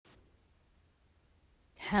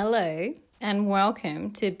Hello and welcome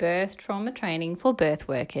to Birth Trauma Training for Birth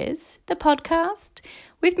Workers, the podcast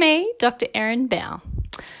with me, Dr. Erin Bow.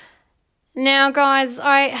 Now, guys,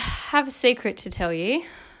 I have a secret to tell you.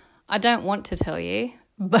 I don't want to tell you,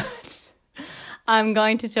 but I'm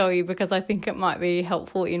going to tell you because I think it might be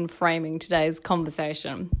helpful in framing today's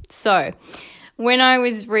conversation. So, when I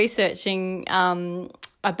was researching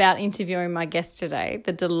about interviewing my guest today,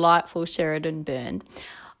 the delightful Sheridan Byrne,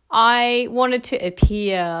 I wanted to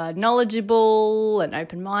appear knowledgeable and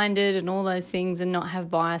open-minded and all those things and not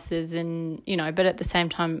have biases and, but at the same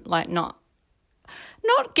time, like not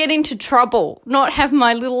get into trouble, not have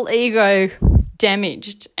my little ego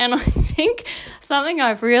damaged. And I think something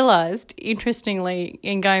I've realised, interestingly,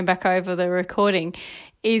 in going back over the recording,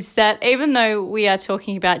 is that even though we are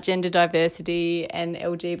talking about gender diversity and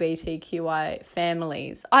LGBTQI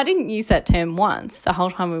families, I didn't use that term once the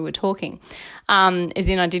whole time we were talking, as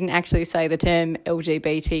in I didn't actually say the term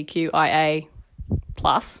LGBTQIA+,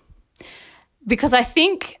 because I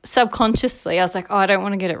think subconsciously I was like, I don't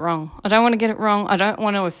want to get it wrong. I don't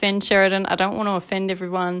want to offend Sheridan. I don't want to offend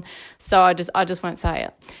everyone. So I just won't say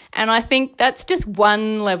it. And I think that's just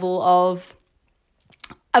one level of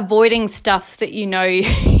avoiding stuff that you know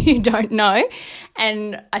you don't know.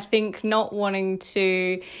 And I think not wanting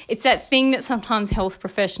to, it's that thing that sometimes health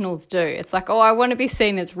professionals do. It's like, I want to be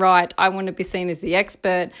seen as right. I want to be seen as the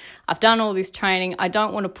expert. I've done all this training. I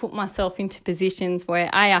don't want to put myself into positions where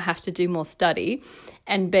A, I have to do more study,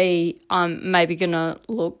 and B, I'm maybe going to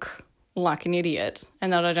look like an idiot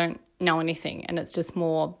and that I don't know anything and it's just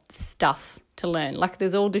more stuff to learn. Like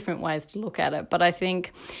there's all different ways to look at it. But I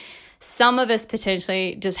think some of us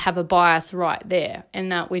potentially just have a bias right there in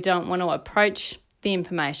that we don't want to approach the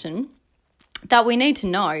information that we need to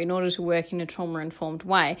know in order to work in a trauma-informed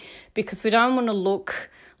way, because we don't want to look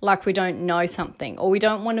like we don't know something, or we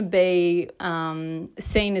don't want to be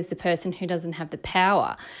seen as the person who doesn't have the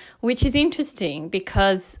power, which is interesting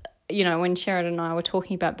because, when Sheridan and I were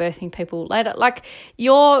talking about birthing people later, like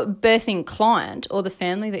your birthing client or the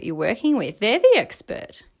family that you're working with, they're the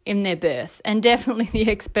expert in their birth and definitely the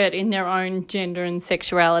expert in their own gender and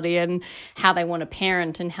sexuality and how they want to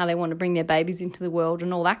parent and how they want to bring their babies into the world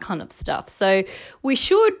and all that kind of stuff. So we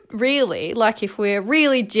should really, like if we're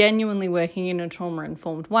really genuinely working in a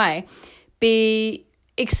trauma-informed way, be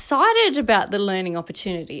excited about the learning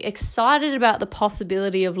opportunity, excited about the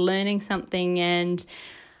possibility of learning something and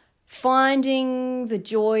finding the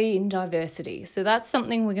joy in diversity. So that's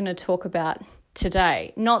something we're going to talk about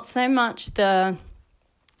today. Not so much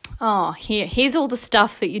here's all the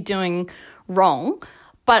stuff that you're doing wrong,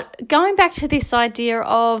 but going back to this idea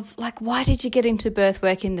of like, why did you get into birth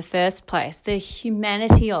work in the first place? The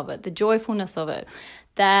humanity of it, the joyfulness of it,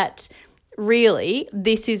 that really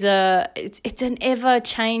this is it's an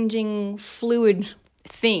ever-changing fluid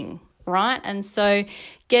thing, right? And so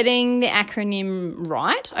getting the acronym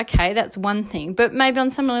right, okay, that's one thing, but maybe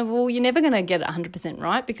on some level you're never going to get it 100%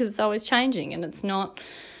 right because it's always changing and it's not,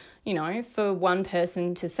 for one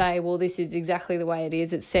person to say, well, this is exactly the way it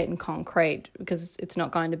is, it's set in concrete, because it's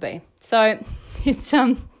not going to be. So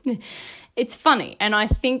it's funny. And I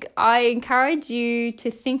think I encourage you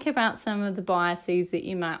to think about some of the biases that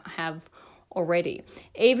you might have already,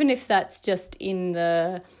 even if that's just in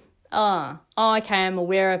the, okay, I'm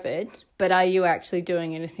aware of it, but are you actually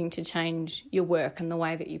doing anything to change your work and the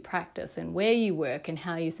way that you practice and where you work and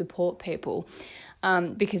how you support people?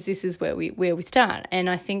 Because this is where we start. And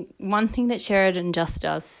I think one thing that Sheridan just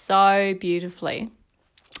does so beautifully,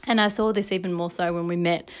 and I saw this even more so when we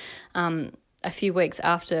met a few weeks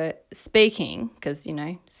after speaking, because,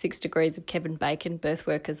 6 degrees of Kevin Bacon, birth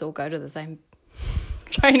workers all go to the same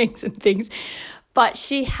trainings and things. But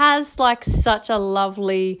she has like such a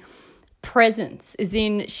lovely presence, as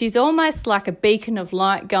in she's almost like a beacon of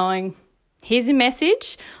light going, here's a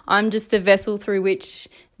message. I'm just the vessel through which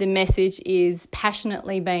the message is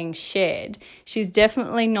passionately being shared. She's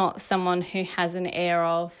definitely not someone who has an air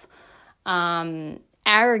of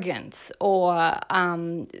arrogance or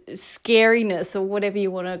scariness or whatever you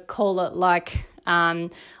want to call it, like I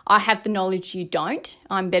have the knowledge you don't,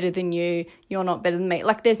 I'm better than you, you're not better than me.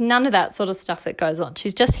 Like there's none of that sort of stuff that goes on.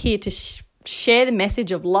 She's just here to share the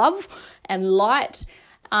message of love and light,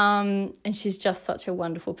 and she's just such a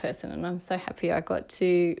wonderful person, and I'm so happy I got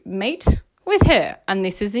to meet with her. And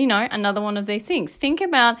this is, another one of these things. Think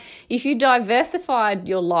about if you diversified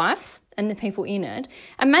your life and the people in it,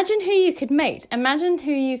 imagine who you could meet. Imagine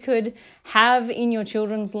who you could have in your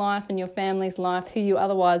children's life and your family's life who you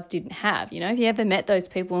otherwise didn't have. Have you ever met those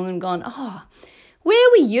people and gone, where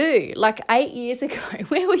were you like 8 years ago?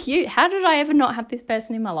 Where were you? How did I ever not have this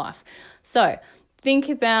person in my life? So think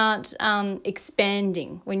about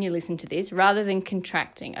expanding when you listen to this rather than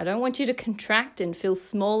contracting. I don't want you to contract and feel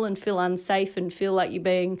small and feel unsafe and feel like you're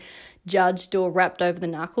being judged or wrapped over the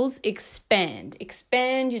knuckles. Expand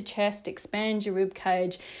your chest, expand your rib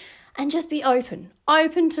cage, and just be open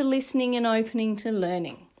to listening and opening to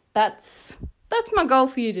learning. That's my goal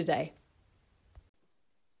for you today.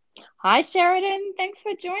 Hi, Sheridan. Thanks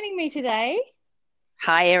for joining me today.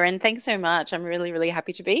 Hi, Erin. Thanks so much. I'm really, really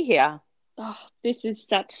happy to be here. Oh, this is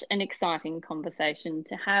such an exciting conversation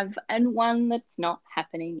to have, and one that's not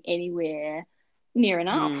happening anywhere near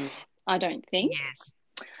enough, I don't think. Yes.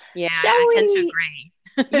 Yeah, Shall I tend to we? agree.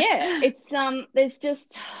 Yeah, it's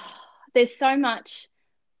there's so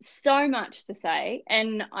much to say,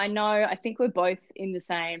 and I think we're both in the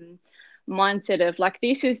same mindset of like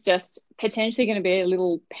this is just potentially going to be a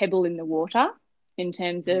little pebble in the water in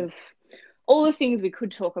terms of all the things we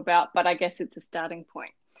could talk about, but I guess it's a starting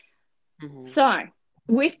point. So,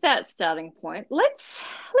 with that starting point, let's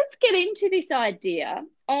get into this idea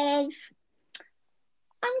of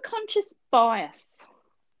unconscious bias.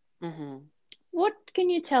 What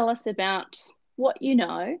can you tell us about what you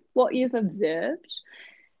know, what you've observed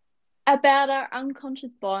about our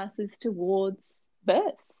unconscious biases towards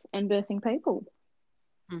birth and birthing people?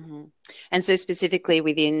 And so specifically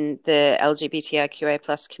within the LGBTIQA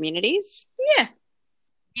plus communities? Yeah.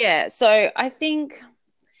 Yeah, so I think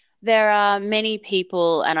there are many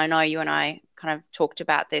people, and I know you and I kind of talked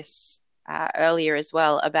about this earlier as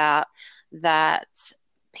well, about that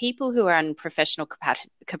people who are in professional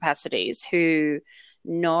capacities who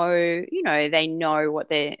know, they know what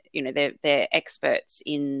they're experts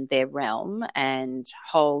in their realm and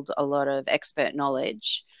hold a lot of expert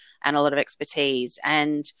knowledge and a lot of expertise.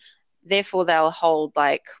 And therefore they'll hold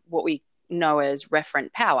like what we know as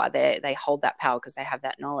referent power. They hold that power because they have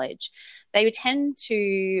that knowledge. They tend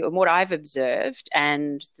to, and what I've observed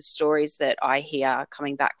and the stories that I hear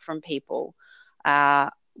coming back from people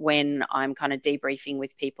when I'm kind of debriefing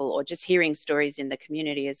with people or just hearing stories in the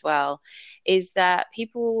community as well, is that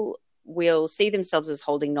people will see themselves as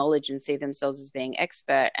holding knowledge and see themselves as being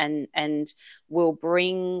expert and will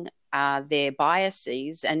bring their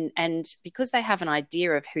biases and because they have an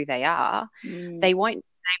idea of who they are, they won't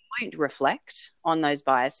reflect on those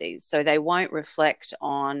biases. So they won't reflect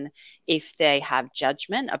on if they have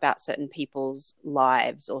judgment about certain people's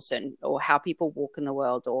lives or how people walk in the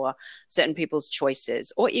world or certain people's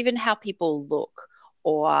choices or even how people look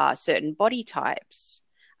or certain body types,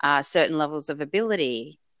 certain levels of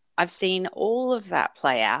ability. I've seen all of that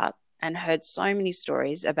play out and heard so many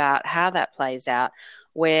stories about how that plays out,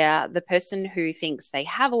 where the person who thinks they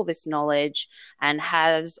have all this knowledge and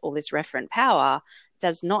has all this referent power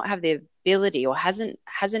does not have the ability or hasn't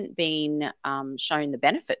been shown the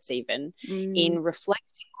benefits even in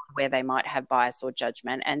reflecting on where they might have bias or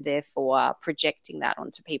judgment and therefore projecting that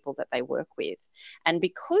onto people that they work with. And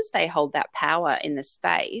because they hold that power in the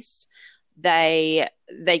space, they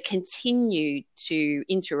continue to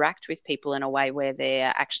interact with people in a way where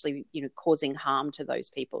they're actually, causing harm to those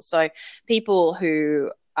people. So people who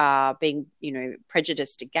are being,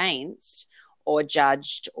 prejudiced against or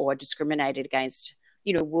judged or discriminated against,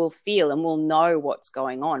 will feel and will know what's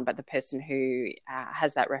going on. But the person who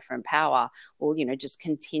has that referent power will, just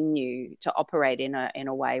continue to operate in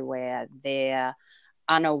a way where they're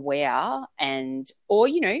unaware or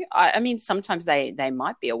I mean sometimes they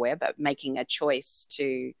might be aware but making a choice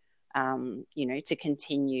to to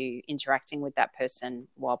continue interacting with that person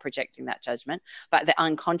while projecting that judgment. But the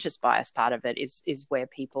unconscious bias part of it is where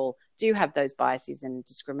people do have those biases and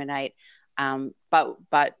discriminate,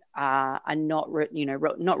 but are not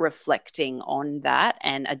not reflecting on that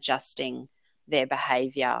and adjusting their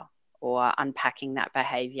behavior or unpacking that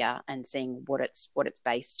behavior and seeing what it's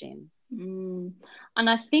based in. And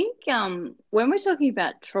I think when we're talking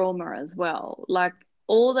about trauma as well, like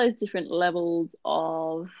all those different levels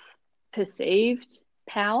of perceived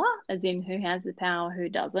power, as in who has the power, who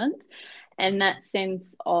doesn't, and that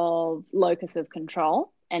sense of locus of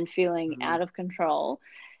control and feeling out of control,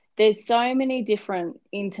 there's so many different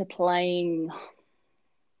interplaying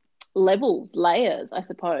levels, layers, I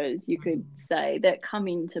suppose you could say, that come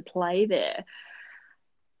into play there.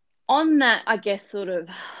 On that, I guess, sort of,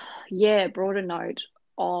 broader note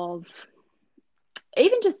of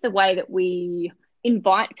even just the way that we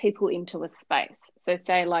invite people into a space. So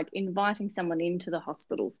say like inviting someone into the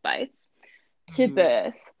hospital space to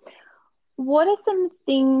birth. What are some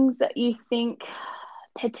things that you think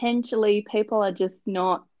potentially people are just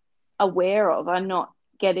not aware of, are not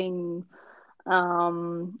getting I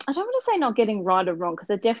don't want to say not getting right or wrong, because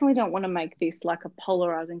I definitely don't want to make this like a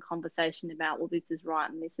polarizing conversation about, well, this is right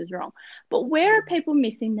and this is wrong. But where are people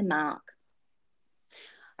missing the mark?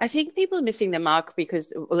 I think people are missing the mark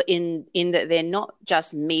because well, in that they're not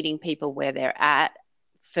just meeting people where they're at,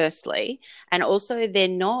 firstly, and also they're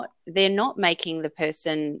not making the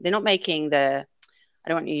person, they're not making the, I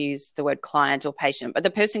don't want to use the word client or patient, but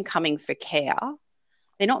the person coming for care,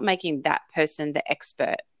 they're not making that person the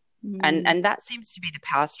expert. And that seems to be the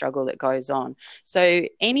power struggle that goes on. So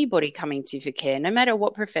anybody coming to you for care, no matter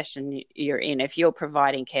what profession you're in, if you're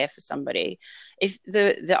providing care for somebody, if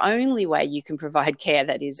the only way you can provide care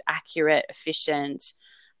that is accurate, efficient,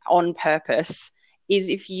 on purpose, is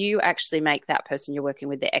if you actually make that person you're working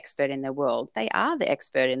with the expert in their world. They are the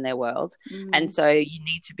expert in their world. And so you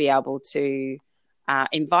need to be able to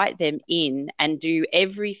invite them in and do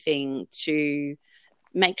everything to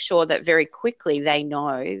make sure that very quickly they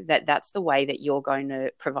know that that's the way that you're going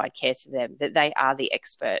to provide care to them, that they are the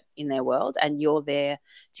expert in their world and you're there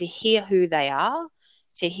to hear who they are,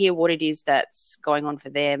 to hear what it is that's going on for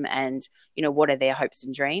them and, you know, what are their hopes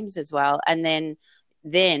and dreams as well. And then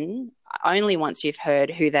only once you've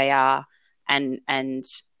heard who they are and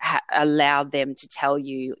allowed them to tell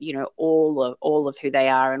you, you know, all of who they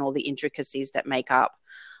are and all the intricacies that make up,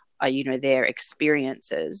 you know, their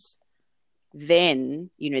experiences, then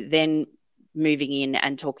moving in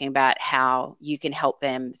and talking about how you can help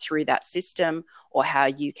them through that system or how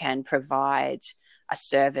you can provide a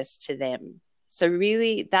service to them. So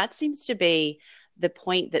really that seems to be the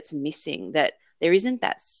point that's missing, that there isn't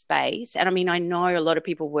that space. And I mean, I know a lot of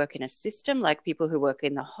people work in a system, like people who work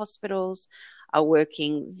in the hospitals are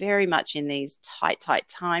working very much in these tight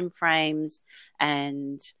time frames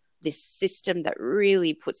and this system that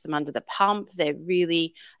really puts them under the pump. They're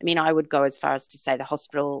really, I mean, I would go as far as to say the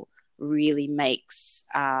hospital really makes,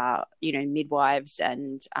 midwives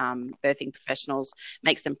and birthing professionals,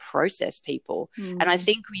 makes them process people. And I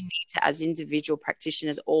think we need to, as individual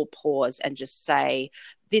practitioners, all pause and just say,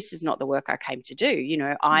 this is not the work I came to do. You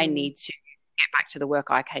know, I need to get back to the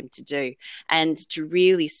work I came to do. And to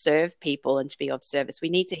really serve people and to be of service, we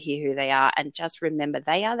need to hear who they are and just remember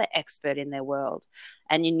they are the expert in their world.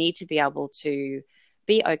 And you need to be able to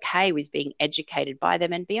be okay with being educated by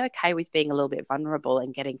them and be okay with being a little bit vulnerable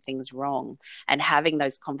and getting things wrong and having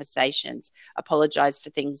those conversations, apologize for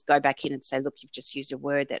things, go back in and say, look, you've just used a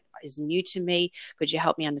word that is new to me. Could you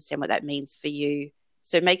help me understand what that means for you?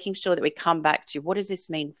 So making sure that we come back to what does this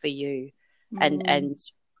mean for you? And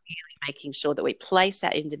really making sure that we place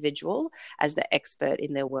that individual as the expert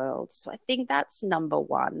in their world. So I think that's number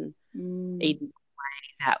one in the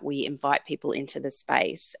way that we invite people into the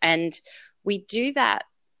space. And we do that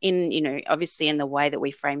in, you know, obviously in the way that we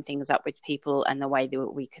frame things up with people and the way that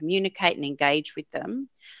we communicate and engage with them.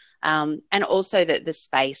 And also that the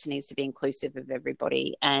space needs to be inclusive of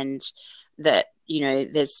everybody and that, you know,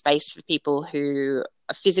 there's space for people who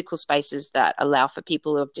are physical spaces that allow for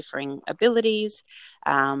people of differing abilities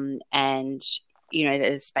and, you know,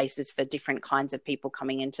 there's spaces for different kinds of people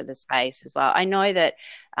coming into the space as well. I know that,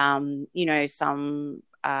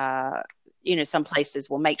 some places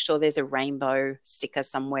will make sure there's a rainbow sticker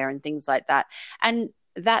somewhere and things like that. And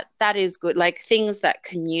that is good, like things that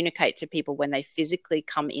communicate to people when they physically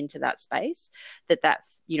come into that space,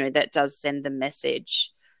 that does send the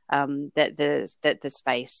message that the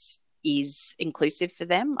space is inclusive for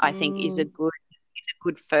them. I think is a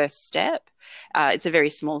good first step. It's a very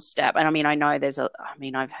small step. And I mean, I know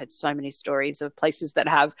I've heard so many stories of places that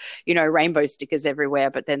have, you know, rainbow stickers everywhere,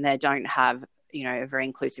 but then they don't have, you know, a very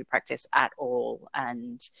inclusive practice at all.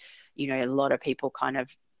 And, you know, a lot of people kind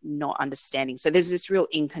of not understanding. So there's this real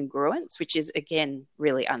incongruence, which is, again,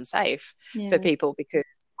 really unsafe for people, because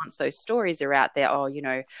once those stories are out there, oh, you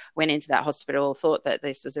know, went into that hospital, thought that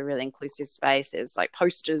this was a really inclusive space. There's like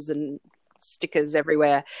posters and stickers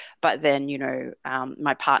everywhere. But then, you know,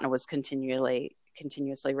 my partner was continuously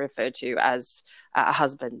referred to as a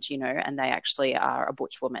husband, you know, and they actually are a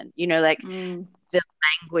butch woman, you know, like the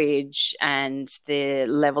language and the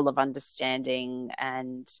level of understanding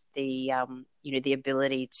and the, the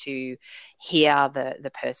ability to hear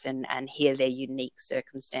the person and hear their unique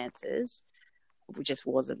circumstances just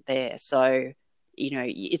wasn't there. So, you know,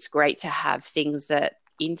 it's great to have things that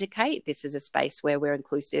indicate this is a space where we're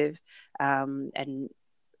inclusive, and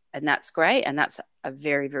that's great. And that's a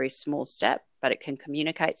very, very small step, but it can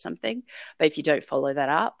communicate something. But if you don't follow that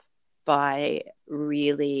up by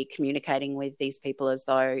really communicating with these people as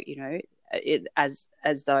though, you know, as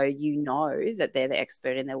though you know that they're the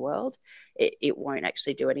expert in their world, it won't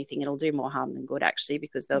actually do anything. It'll do more harm than good, actually,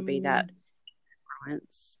 because there'll be that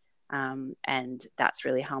influence. and that's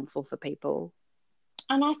really harmful for people.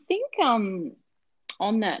 And I think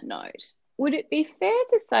on that note, would it be fair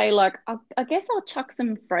to say, like, I guess I'll chuck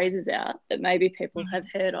some phrases out that maybe people have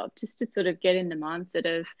heard of just to sort of get in the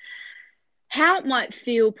mindset of how it might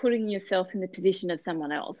feel putting yourself in the position of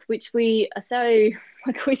someone else, which we are so,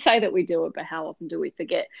 like, we say that we do it, but how often do we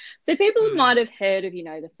forget? So people might have heard of,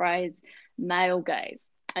 the phrase male gaze,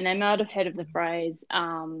 and they might have heard of the phrase,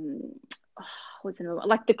 what's another one?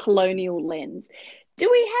 Like the colonial lens. Do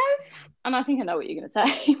we have, and I think I know what you're going to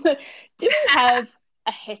say, but do we have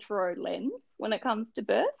a hetero lens when it comes to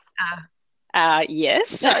birth?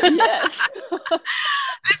 Yes. Yes.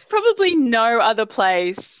 There's probably no other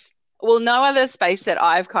place, well, no other space that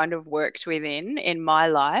I've kind of worked within in my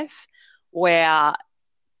life where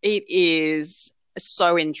it is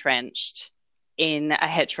so entrenched in a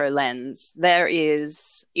hetero lens. There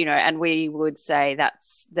is, and we would say that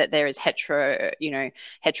there is hetero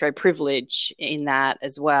privilege in that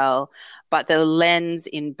as well. But the lens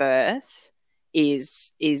in birth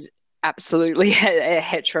is absolutely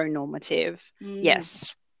heteronormative.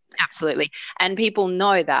 Yes, absolutely. And people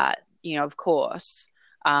know that, of course,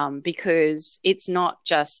 because it's not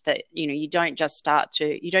just that, you don't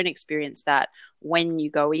experience that when you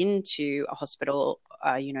go into a hospital,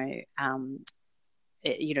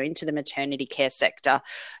 into the maternity care sector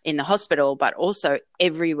in the hospital, but also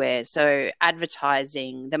everywhere. So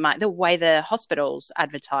advertising, the way the hospitals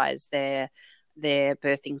advertise their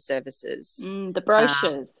birthing services. The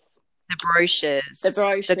brochures. The brochures.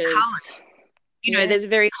 The colour. There's a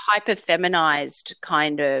very hyper-feminized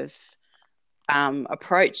kind of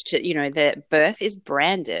approach to, that birth is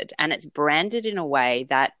branded, and it's branded in a way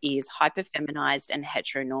that is hyper-feminized and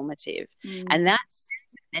heteronormative. And that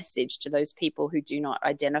sends a message to those people who do not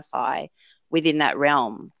identify within that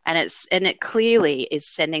realm. And it clearly is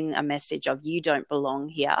sending a message of, you don't belong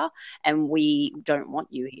here and we don't want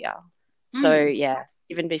you here. So yeah,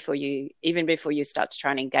 even before you start to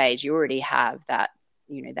try and engage, you already have that,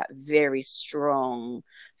 that very strong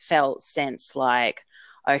felt sense like,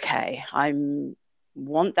 okay, I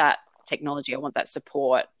want that technology, I want that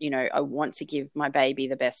support, I want to give my baby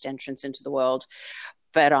the best entrance into the world,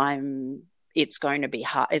 but it's going to be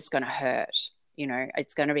hard, it's going to hurt,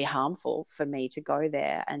 it's going to be harmful for me to go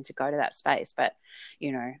there and to go to that space. But,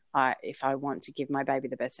 if I want to give my baby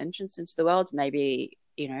the best entrance into the world, maybe,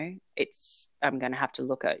 I'm going to have to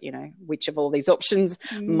look at, which of all these options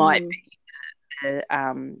might be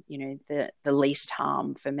the least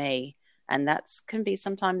harm for me. And that can be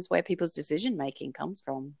sometimes where people's decision making comes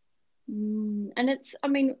from. And it's,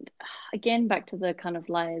 again, back to the kind of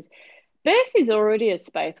layers. Birth is already a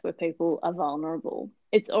space where people are vulnerable.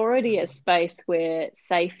 It's already a space where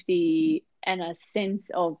safety and a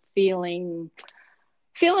sense of feeling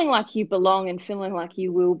like you belong and feeling like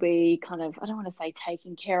you will be kind of, I don't want to say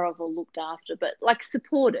taken care of or looked after, but like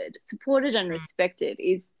supported and respected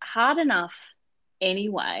is hard enough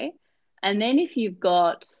anyway. And then if you've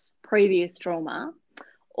got previous trauma,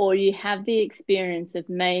 or you have the experience of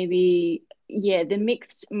maybe, the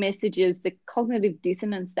mixed messages, the cognitive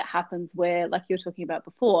dissonance that happens where, like you were talking about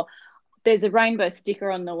before, there's a rainbow sticker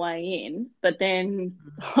on the way in, but then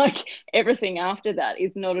like everything after that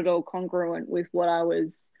is not at all congruent with what I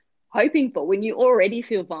was hoping for. When you already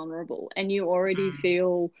feel vulnerable and you already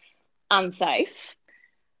feel unsafe,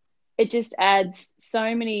 it just adds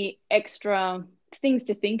so many extra things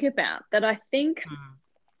to think about that I think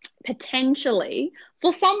potentially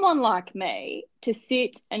for someone like me to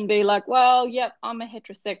sit and be like, well, yep, I'm a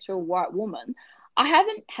heterosexual white woman, I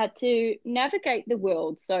haven't had to navigate the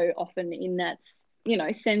world so often in that,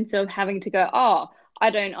 sense of having to go, oh,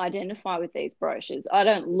 I don't identify with these brochures, I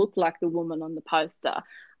don't look like the woman on the poster,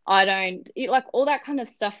 I don't, like all that kind of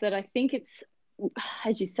stuff that I think it's,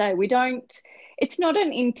 as you say, it's not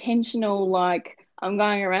an intentional, like, I'm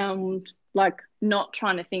going around like not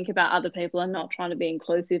trying to think about other people and not trying to be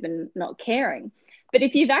inclusive and not caring. But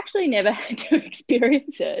if you've actually never had to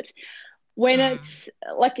experience it, when it's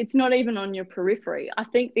like it's not even on your periphery, I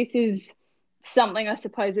think this is something, I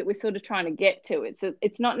suppose, that we're sort of trying to get to.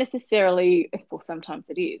 It's not necessarily, well, sometimes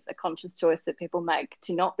it is a conscious choice that people make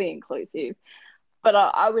to not be inclusive. But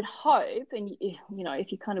I would hope, and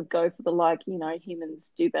if you kind of go for the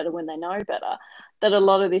humans do better when they know better, that a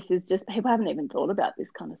lot of this is just people haven't even thought about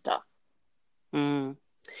this kind of stuff.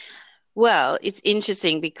 Well, it's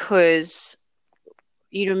interesting because,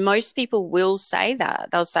 most people will say that.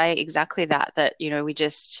 They'll say exactly that,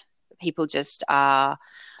 people just are,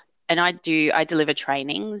 and I deliver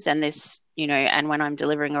trainings, and this, and when I'm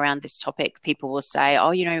delivering around this topic, people will say,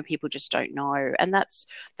 oh, people just don't know. And that's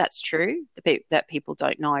true, that people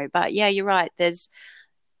don't know. But yeah, you're right.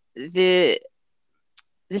 the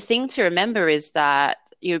the thing to remember is that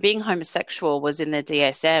being homosexual was in the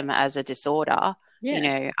DSM as a disorder,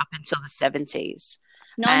 Yeah. up until the 70s.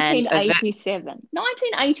 And 1987.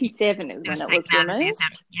 1987 is it when was it taken was out of the DSM.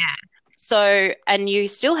 removed. Yeah. So, and you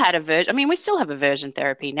still had I mean, we still have aversion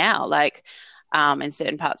therapy now, like in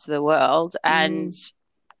certain parts of the world, and Mm.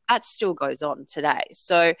 that still goes on today.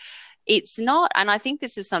 So it's not, and I think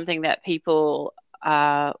this is something that people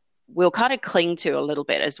will kind of cling to a little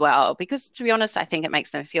bit as well, because to be honest, I think it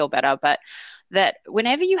makes them feel better. But that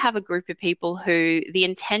whenever you have a group of people who the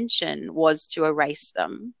intention was to erase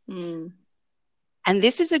them, Mm. and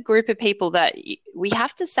this is a group of people that we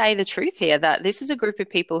have to say the truth here, that this is a group of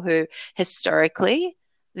people who historically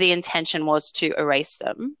the intention was to erase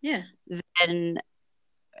them. Yeah. Then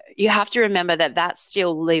you have to remember that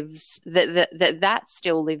still lives, that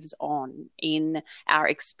still lives on in our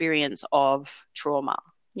experience of trauma.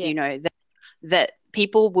 Yes. That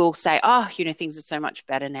people will say, oh, things are so much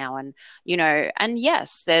better now. And, and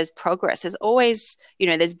yes, there's progress. There's always,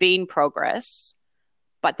 there's been progress,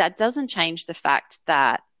 but that doesn't change the fact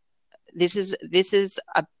that this is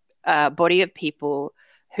a body of people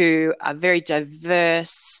who are very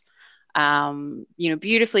diverse,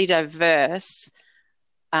 beautifully diverse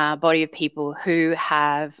body of people who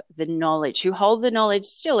have the knowledge, who hold the knowledge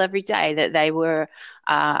still every day that they were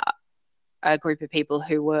a group of people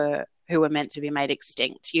who were meant to be made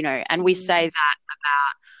extinct, and we say that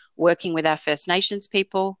about working with our First Nations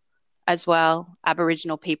people as well,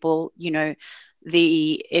 Aboriginal people, the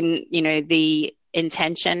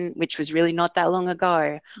intention, which was really not that long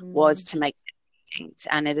ago, was to make them extinct.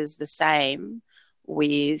 And it is the same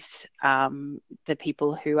with the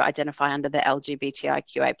people who identify under the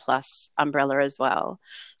LGBTIQA plus umbrella as well.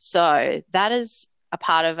 So that is a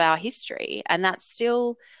part of our history, and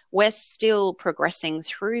we're still progressing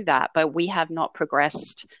through that, but we have not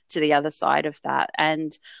progressed to the other side of that.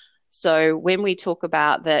 And so when we talk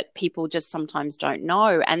about that, people just sometimes don't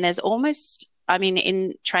know, and there's almost, I mean,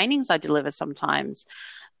 in trainings I deliver sometimes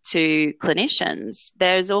to clinicians,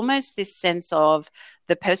 there's almost this sense of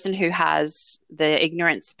the person who has the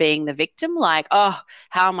ignorance being the victim, like, oh,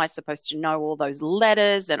 how am I supposed to know all those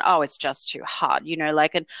letters? And, oh, it's just too hard,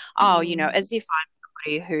 and, oh, as if I'm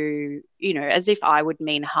somebody who, as if I would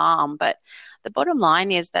mean harm. But the bottom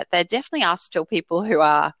line is that there definitely are still people who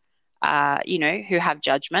are, who have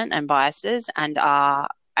judgment and biases, and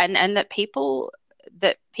and that people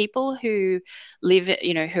who live,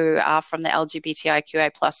 who are from the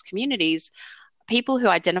LGBTIQA plus communities, people who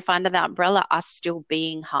identify under that umbrella are still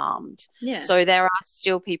being harmed. Yeah. So there are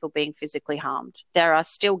still people being physically harmed. There are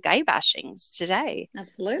still gay bashings today.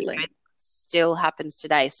 Absolutely. Still happens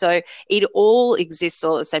today. So it all exists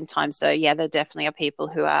all at the same time. So yeah, there definitely are people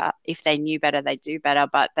who are, if they knew better, they do better,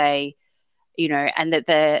 but they, and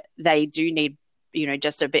that they do need,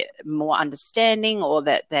 just a bit more understanding, or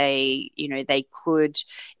that they, they could,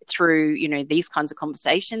 through, these kinds of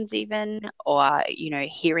conversations even, or,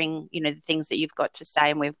 hearing, the things that you've got to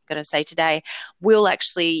say and we're going to say today, will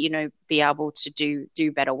actually, be able to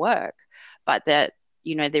do better work. But that,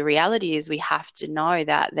 the reality is we have to know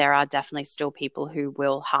that there are definitely still people who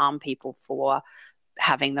will harm people for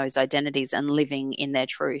having those identities and living in their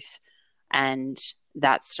truth. And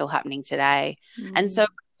that's still happening today. And so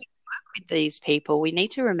with these people, we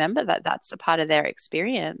need to remember that that's a part of their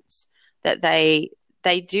experience, that they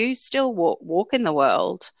do still walk in the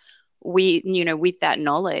world, with that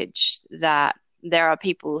knowledge that there are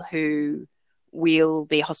people who will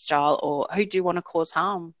be hostile or who do want to cause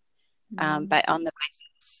harm, but on the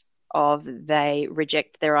basis of they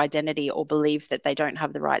reject their identity or believe that they don't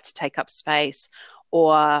have the right to take up space,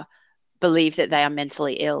 or believe that they are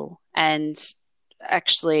mentally ill. And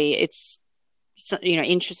actually, it's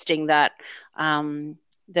interesting that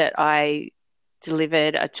that I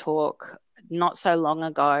delivered a talk not so long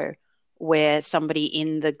ago where somebody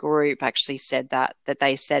in the group actually said that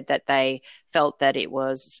they said that they felt that it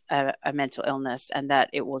was a mental illness, and that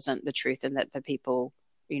it wasn't the truth, and that the people,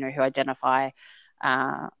 who identify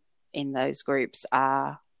in those groups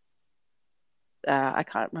are, I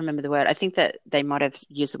can't remember the word. I think that they might have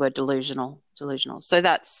used the word delusional. So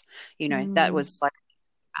that's, that was like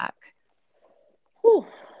back.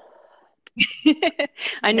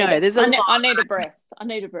 I know. I need a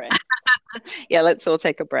breath. Yeah, let's all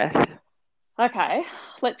take a breath. Okay,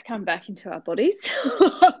 let's come back into our bodies.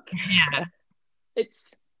 Yeah. It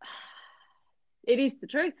is the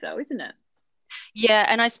truth though, isn't it? Yeah,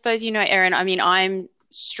 and I suppose, Erin, I mean, I'm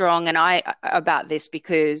strong about this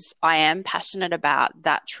because I am passionate about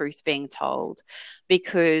that truth being told,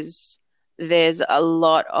 because there's a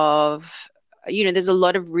lot of there's a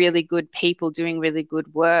lot of really good people doing really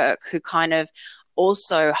good work who kind of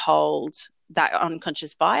also hold that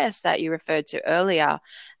unconscious bias that you referred to earlier.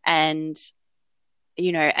 And,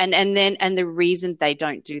 and the reason they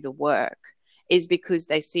don't do the work is because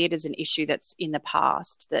they see it as an issue that's in the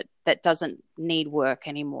past that doesn't need work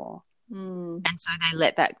anymore. And so they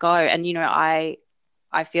let that go. And,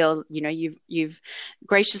 I feel, you've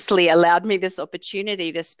graciously allowed me this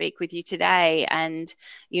opportunity to speak with you today and,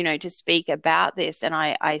 to speak about this. And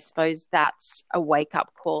I suppose that's a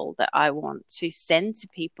wake-up call that I want to send to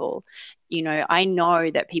people. I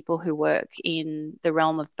know that people who work in the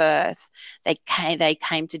realm of birth, they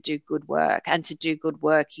came to do good work. And to do good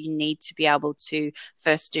work, you need to be able to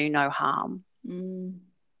first do no harm.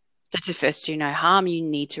 So to first do no harm, you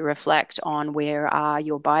need to reflect on where are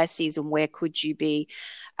your biases and where could you be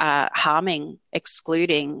harming,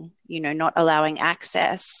 excluding, not allowing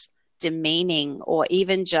access, demeaning, or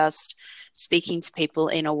even just speaking to people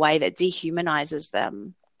in a way that dehumanizes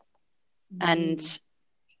them. And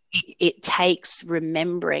it takes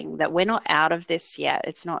remembering that we're not out of this yet.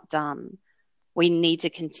 It's not done. We need to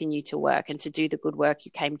continue to work and to do the good work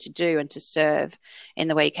you came to do and to serve in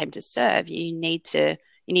the way you came to serve. You need to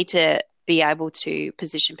be able to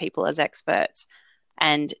position people as experts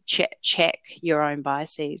and check your own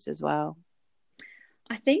biases as well.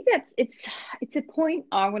 I think that it's a point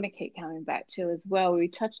I want to keep coming back to as well. We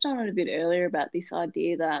touched on it a bit earlier about this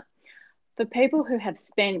idea that for people who have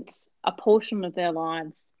spent a portion of their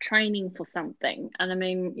lives training for something, and I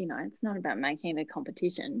mean, it's not about making it a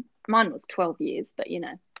competition. Mine was 12 years, but,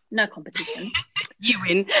 no competition. You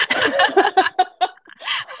win.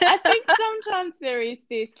 I think sometimes there is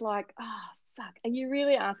this like, fuck, are you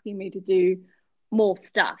really asking me to do more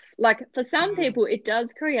stuff? Like for some people, it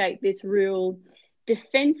does create this real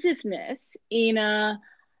defensiveness in okay,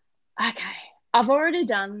 I've already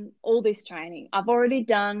done all this training. I've already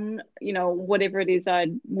done, whatever it is I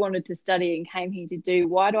wanted to study and came here to do.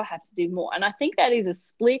 Why do I have to do more? And I think that is a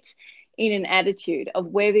split in an attitude of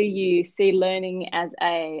whether you see learning as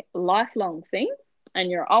a lifelong thing, and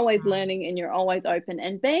you're always learning and you're always open,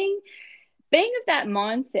 and being of that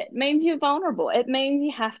mindset means you're vulnerable. It means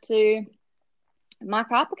you have to muck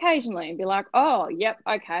up occasionally and be like, oh, yep,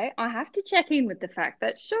 okay, I have to check in with the fact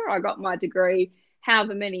that, sure, I got my degree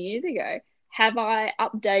however many years ago. Have I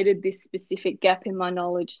updated this specific gap in my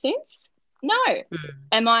knowledge since? No.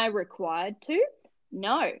 Am I required to?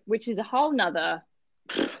 No, which is a whole nother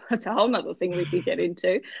thing we could get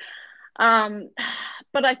into.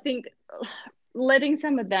 But I think letting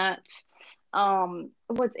some of that,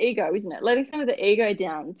 what's ego, isn't it? Letting some of the ego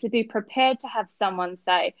down to be prepared to have someone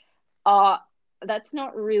say, that's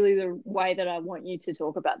not really the way that I want you to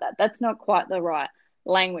talk about that. That's not quite the right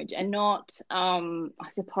language, and not, I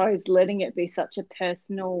suppose, letting it be such a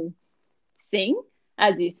personal thing,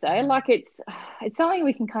 as you say. Like it's something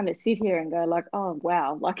we can kind of sit here and go like, oh,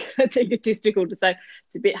 wow, like that's egotistical to say.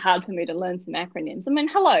 It's a bit hard for me to learn some acronyms. I mean,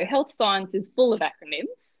 hello, health science is full of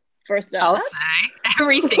acronyms. For a start, I'll say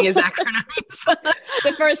everything is acronyms.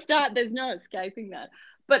 So for a start, there's no escaping that.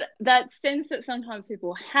 But that sense that sometimes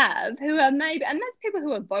people have who are maybe, and that's people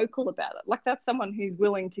who are vocal about it. Like that's someone who's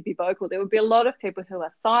willing to be vocal. There would be a lot of people who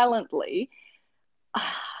are silently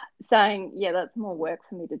saying, yeah, that's more work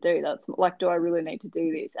for me to do. That's like, do I really need to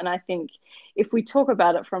do this? And I think if we talk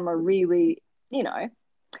about it from a really,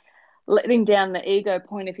 letting down the ego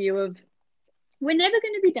point of view of, we're never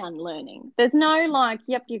going to be done learning. There's no like,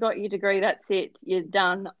 yep, you got your degree, that's it, you're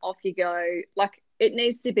done, off you go. Like it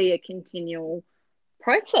needs to be a continual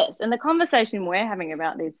process. And the conversation we're having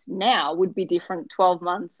about this now would be different 12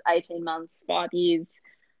 months, 18 months, 5 years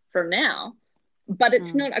from now. But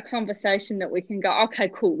it's not a conversation that we can go, okay,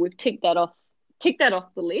 cool, we've ticked that off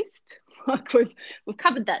the list. Like we've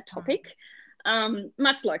covered that topic.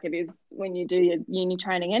 Much like it is when you do your uni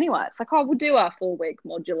training anyway. It's like, oh, we'll do our 4-week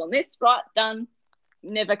module on this, right, done.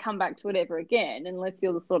 Never come back to it ever again, unless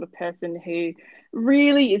you're the sort of person who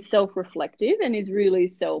really is self-reflective and is really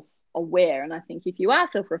self-aware. And I think if you are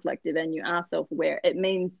self-reflective and you are self-aware, it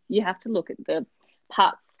means you have to look at the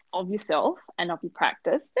parts of yourself and of your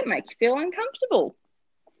practice that make you feel uncomfortable.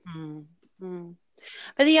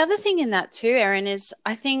 But the other thing in that too, Erin, is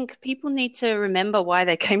I think people need to remember why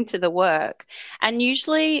they came to the work. And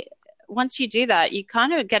usually once you do that, you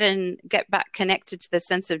kind of get back connected to the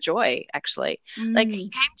sense of joy, actually. Like you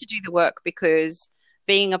came to do the work because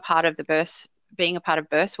being a part of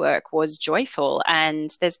birth work was joyful, and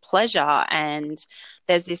there's pleasure, and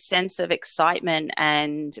there's this sense of excitement,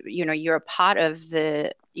 and you're a part of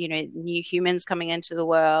the new humans coming into the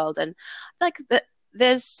world, and like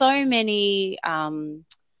there's so many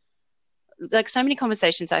like so many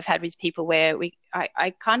conversations I've had with people where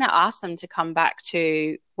I kind of ask them to come back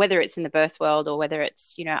to, whether it's in the birth world or whether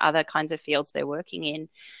it's, you know, other kinds of fields they're working in,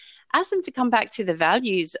 ask them to come back to the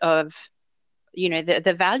values of, you know,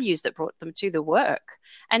 the values that brought them to the work.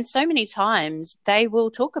 And so many times they will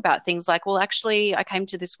talk about things like, well, actually, I came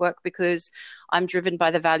to this work because I'm driven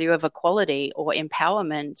by the value of equality or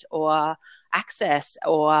empowerment or access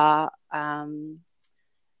or,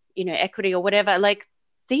 you know, equity or whatever. Like,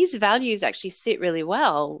 these values actually sit really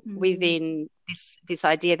well within this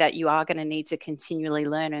idea that you are going to need to continually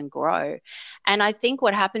learn and grow. And I think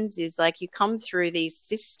what happens is, like, you come through these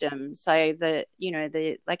systems. So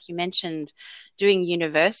like you mentioned, doing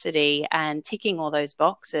university and ticking all those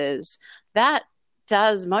boxes, that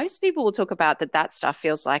does, most people will talk about that stuff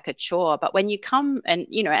feels like a chore. But when you come and,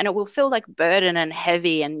 you know, and it will feel like burden and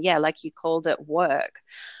heavy and, yeah, like you called it, work.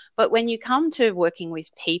 But when you come to working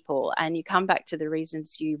with people and you come back to the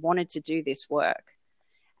reasons you wanted to do this work,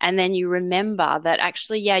 and then you remember that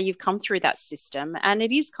actually, yeah, you've come through that system and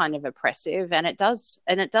it is kind of oppressive, and it does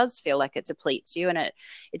feel like it depletes you, and it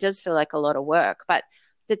does feel like a lot of work, but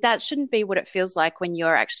that shouldn't be what it feels like when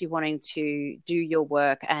you're actually wanting to do your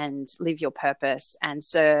work and live your purpose and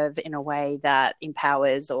serve in a way that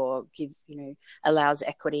empowers or allows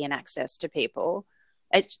equity and access to people.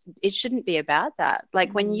 It shouldn't be about that.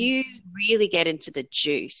 Like, when you really get into the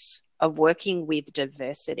juice of working with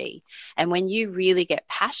diversity, and when you really get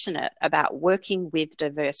passionate about working with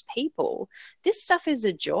diverse people, this stuff is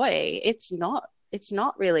a joy. It's not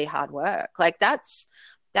really hard work. Like, that's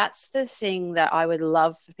the thing that I would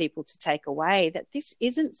love for people to take away, that this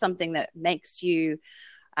isn't something that makes you,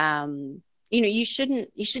 you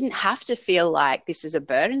shouldn't have to feel like this is a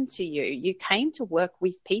burden to you. You came to work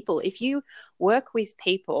with people. If you work with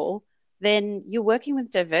people, then you're working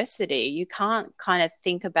with diversity. You can't kind of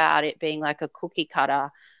think about it being like a cookie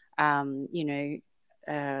cutter,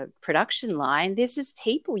 production line. This is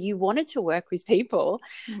people. You wanted to work with people.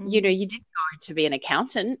 You didn't go to be an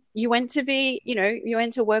accountant. You went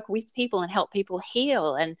to work with people and help people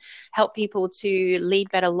heal and help people to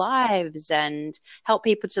lead better lives and help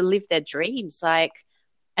people to live their dreams.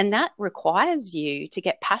 And that requires you to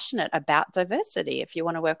get passionate about diversity if you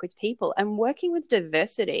want to work with people. And working with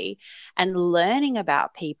diversity and learning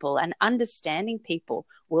about people and understanding people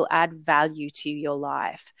will add value to your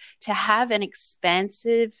life. To have an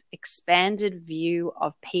expanded view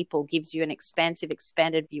of people gives you an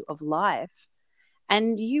expanded view of life.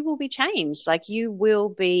 And you will be changed. Like, you will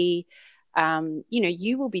be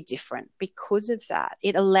you will be different because of that.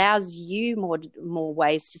 It allows you more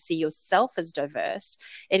ways to see yourself as diverse.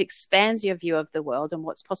 It expands your view of the world and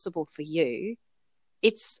what's possible for you.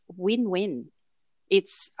 It's win-win.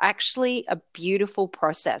 It's actually a beautiful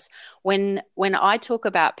process. When I talk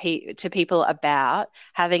to people about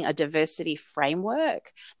having a diversity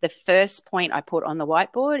framework, the first point I put on the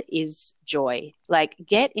whiteboard is joy. Like,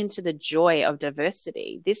 get into the joy of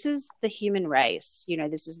diversity. This is the human race.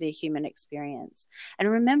 This is the human experience. And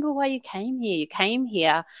remember why you came here. You came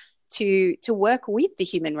here to work with the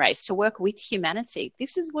human race, to work with humanity.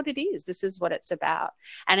 This is what it is. This is what it's about.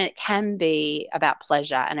 And it can be about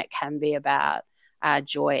pleasure, and it can be about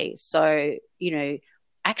joy. So,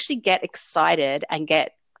 actually get excited and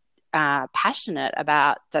get passionate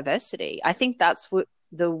about diversity. I think that's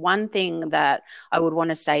the one thing that I would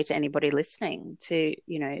want to say to anybody listening to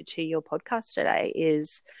your podcast today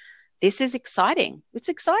is, this is exciting. It's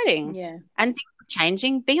exciting. Yeah. And things are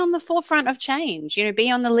changing. Be on the forefront of change,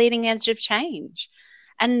 be on the leading edge of change.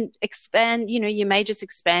 And expand, you may just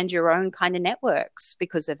expand your own kind of networks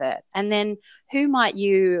because of it. And then who might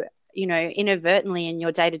you inadvertently in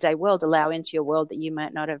your day-to-day world allow into your world that you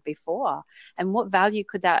might not have before? And what value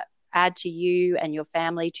could that add to you and your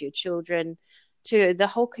family, to your children, to the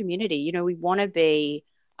whole community? We want to be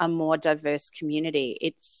a more diverse community.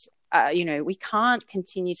 It's, we can't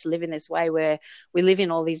continue to live in this way where we live in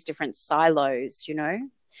all these different silos,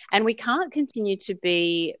 and we can't continue to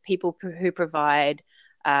be people who provide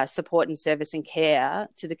support and service and care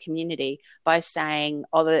to the community by saying,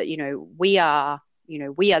 we are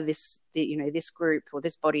this group or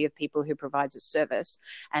this body of people who provides a service,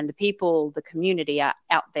 and the community are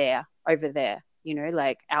out there, over there,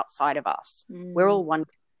 like outside of us. We're all one,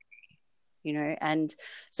 and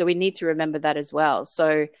so we need to remember that as well.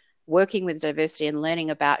 So working with diversity and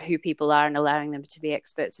learning about who people are and allowing them to be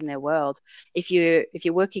experts in their world. If you're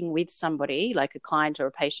working with somebody, like a client or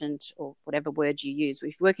a patient or whatever word you use, if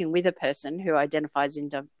you're working with a person who identifies in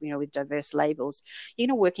with diverse labels, you're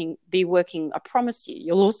going to be working, I promise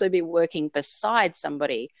you'll also be working beside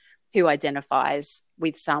somebody who identifies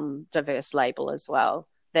with some diverse label as well.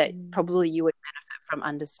 that probably you would benefit from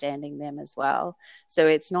understanding them as well. So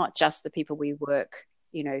it's not just the people we work,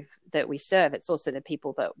 you know, that we serve, it's also the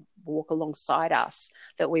people that walk alongside us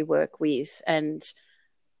that we work with, and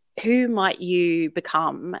who might you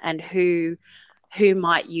become, and who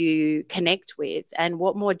might you connect with, and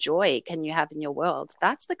what more joy can you have in your world?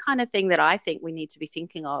 That's the kind of thing that I think we need to be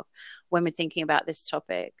thinking of when we're thinking about this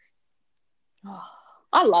topic. Oh,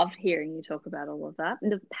 I love hearing you talk about all of that.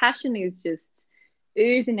 And the passion is just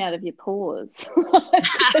oozing out of your pores.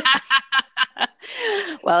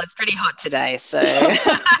 Well, it's pretty hot today, so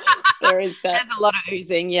there is that. There's a lot of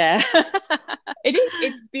oozing, yeah.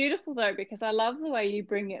 It's beautiful though, because I love the way you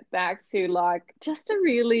bring it back to like just a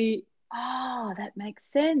really, that makes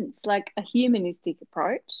sense, like a humanistic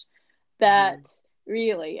approach that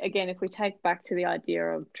really, again, if we take back to the idea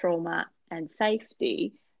of trauma and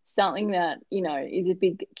safety, something that, you know, is a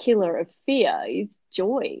big killer of fear is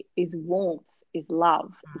joy, is warmth, is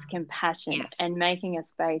love, is compassion, Yes. and making a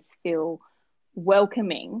space feel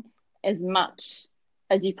welcoming as much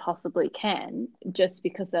as you possibly can, just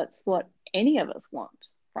because that's what any of us want,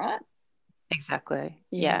 right? Exactly.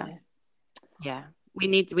 Yeah. We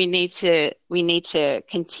need to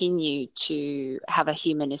continue to have a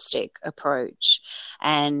humanistic approach,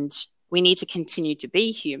 and we need to continue to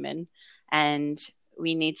be human, and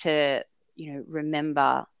we need to, you know,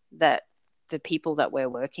 remember that the people that we're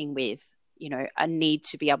working with, you know, need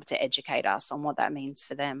to be able to educate us on what that means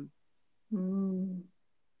for them.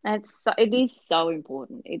 It is so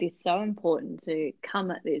important. It is so important to come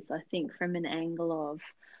at this, I think, from an angle of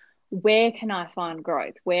where can I find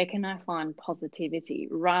growth? Where can I find positivity?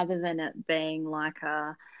 Rather than it being like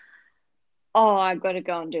I've got to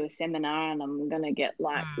go and do a seminar and I'm going to get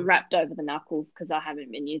like wrapped over the knuckles because I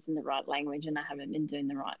haven't been using the right language and I haven't been doing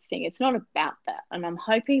the right thing. It's not about that. And I'm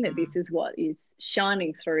hoping that this is what is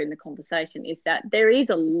shining through in the conversation, is that there is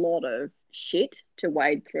a lot of shit to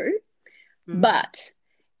wade through, but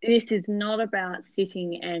this is not about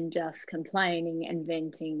sitting and just complaining and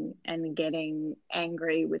venting and getting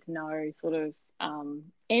angry with no sort of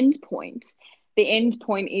end point. The end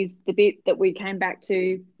point is the bit that we came back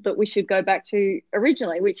to, that we should go back to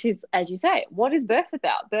originally, which is, as you say, what is birth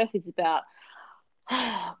about? Birth is about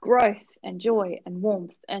growth and joy and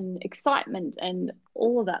warmth and excitement and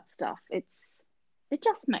all of that stuff. It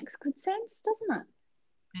just makes good sense, doesn't it?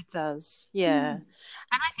 It does, yeah. And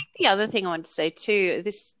I think the other thing I want to say too,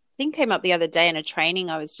 this thing came up the other day in a training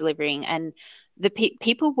I was delivering, and the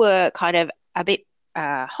people were kind of a bit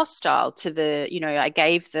hostile to the, you know, I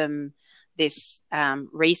gave them this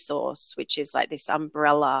resource, which is like this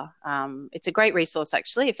umbrella. It's a great resource,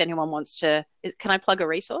 actually, if anyone wants to. Can I plug a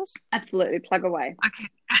resource? Absolutely, plug away.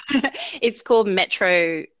 Okay. It's called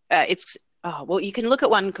Metro. Well, you can look at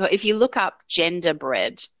one. If you look up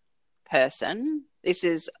genderbread person, this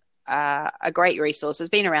is a great resource. It's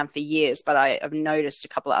been around for years, but I've noticed a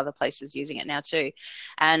couple of other places using it now too.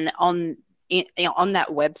 And on that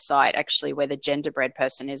website, actually, where the genderbread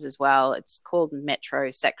person is as well, it's called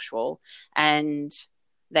Metrosexual, and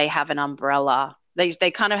they have an umbrella.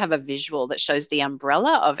 They kind of have a visual that shows the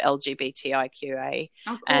umbrella of LGBTIQA,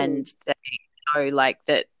 and they know like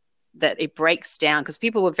that it breaks down, because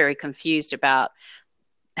people were very confused about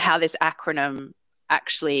how this acronym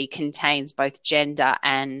actually contains both gender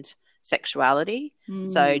and sexuality.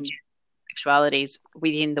 So sexuality is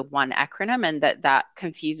within the one acronym, and that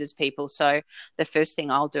confuses people. So the first thing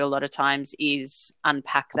I'll do a lot of times is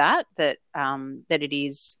unpack that it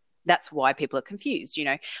is, that's why people are confused, you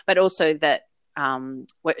know, but also that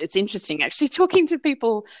it's interesting actually talking to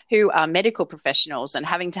people who are medical professionals and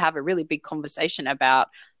having to have a really big conversation about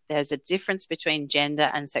there's a difference between gender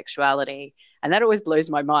and sexuality. And that always blows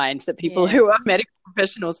my mind that people who are medical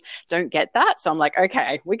professionals don't get that. So I'm like,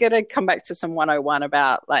 okay, we got to come back to some 101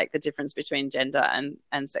 about like the difference between gender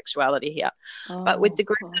and sexuality here. But with the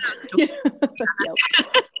group that I was talking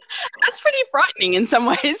that's pretty frightening in some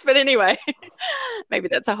ways. But anyway, maybe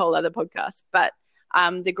that's a whole other podcast. But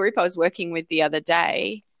the group I was working with the other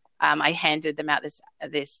day, I handed them out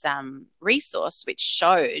this resource which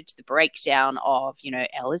showed the breakdown of, you know,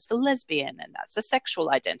 L is for lesbian, and that's a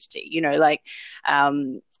sexual identity, you know, like,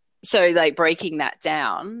 so like breaking that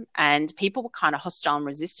down, and people were kind of hostile and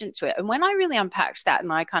resistant to it. And when I really unpacked that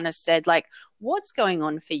and I kind of said, like, what's going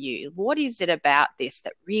on for you? What is it about this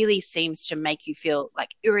that really seems to make you feel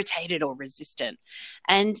like irritated or resistant?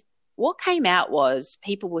 And what came out was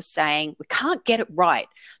people were saying, we can't get it right.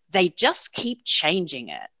 They just keep changing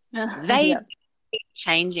it.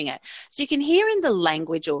 changing it. So you can hear in the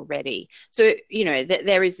language already. So,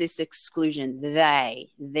 there is this exclusion, they,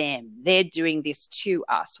 them, they're doing this to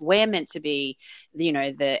us. We're meant to be,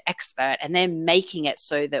 the expert, and they're making it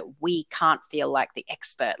so that we can't feel like the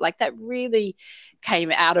expert. Like, that really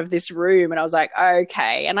came out of this room, and I was like,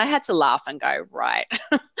 okay. And I had to laugh and go, right.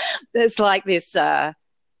 There's like this,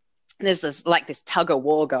 this tug of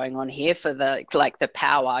war going on here for the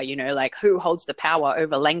power, like who holds the power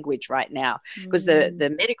over language right now? Because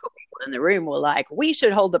the medical people in the room were like, we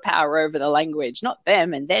should hold the power over the language, not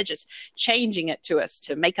them. And they're just changing it to us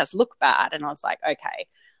to make us look bad. And I was like, okay,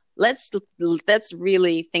 let's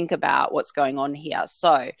really think about what's going on here.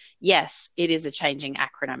 So yes, it is a changing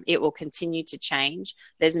acronym. It will continue to change.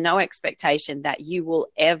 There's no expectation that you will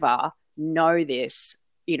ever know this.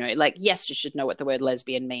 Like, yes, you should know what the word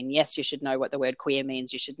lesbian means. Yes, you should know what the word queer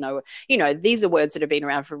means. You should know, these are words that have been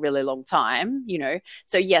around for a really long time,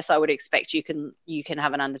 So yes, I would expect you can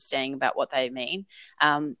have an understanding about what they mean.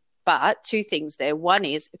 But two things there. One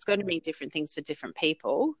is it's going to mean different things for different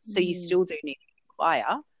people. So you still do need to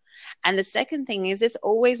inquire. And the second thing is it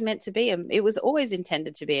was always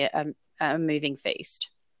intended to be a moving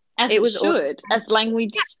feast. As it should, as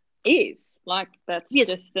language is. Like, that's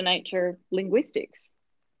just the nature of linguistics.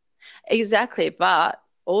 Exactly. But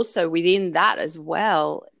also within that as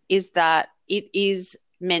well is that it is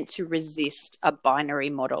meant to resist a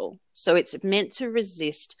binary model. So it's meant to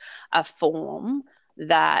resist a form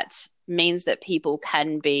that means that people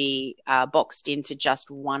can be boxed into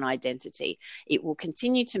just one identity. It will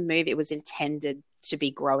continue to move. It was intended to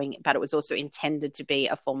be growing, but it was also intended to be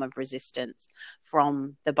a form of resistance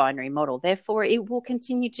from the binary model. Therefore, it will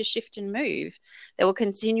continue to shift and move. There will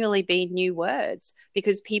continually be new words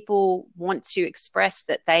because people want to express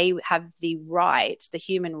that they have the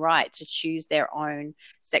human right to choose their own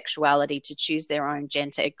sexuality, to choose their own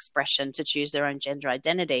gender expression, to choose their own gender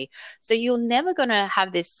identity. So you're never going to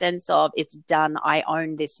have this sense of it's done, I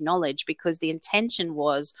own this knowledge, because the intention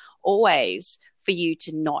was always for you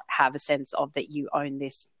to not have a sense of that you own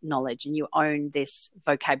this knowledge and you own this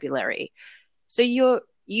vocabulary. So you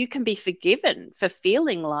can be forgiven for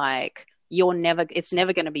feeling like it's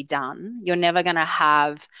never going to be done. You're never going to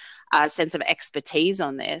have a sense of expertise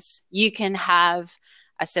on this. You can have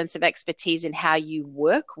a sense of expertise in how you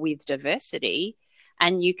work with diversity,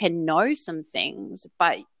 and you can know some things,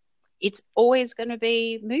 but it's always going to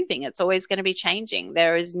be moving. It's always going to be changing.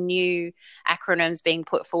 There is new acronyms being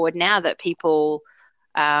put forward now that people,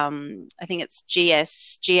 I think it's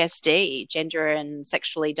GSD, gender and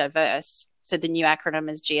sexually diverse. So the new acronym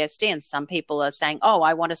is GSD, and some people are saying, oh,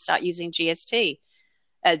 I want to start using GSD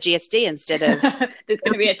instead of... There's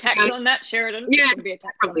going to be a tax on that, Sheridan. Yeah, there's going to be a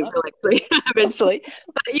tax probably on that. will actually, eventually.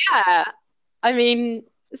 But yeah, I mean...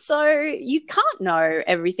 So you can't know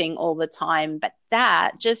everything all the time, but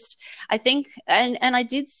that just, I think, and I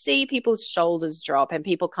did see people's shoulders drop and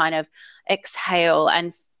people kind of exhale.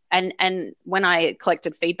 And when I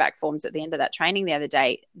collected feedback forms at the end of that training the other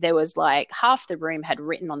day, there was like half the room had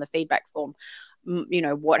written on the feedback form,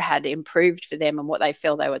 what had improved for them, and what they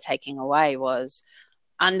feel they were taking away was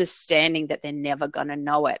understanding that they're never going to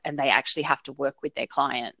know it, and they actually have to work with their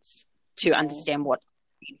clients to understand what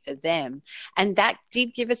for them. And that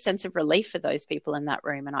did give a sense of relief for those people in that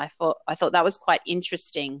room. And I thought that was quite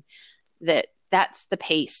interesting, that that's the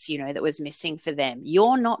piece, that was missing for them.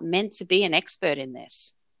 You're not meant to be an expert in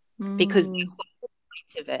this because it's the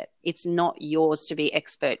point of it. It's not yours to be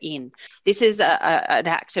expert in. This is an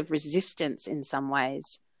act of resistance in some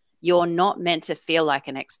ways. You're not meant to feel like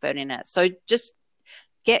an expert in it. So just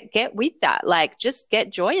get with that. Like, just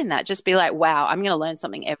get joy in that. Just be like, wow, I'm going to learn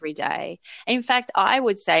something every day. And in fact, I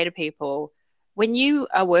would say to people, when you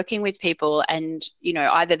are working with people and,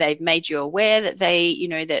 either they've made you aware that they,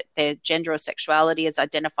 that their gender or sexuality is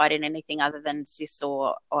identified in anything other than cis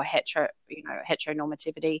or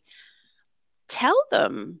heteronormativity,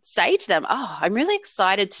 say to them, oh, I'm really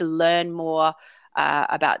excited to learn more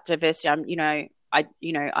about diversity. I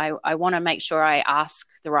want to make sure I ask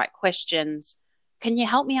the right questions. Can you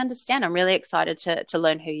help me understand? I'm really excited to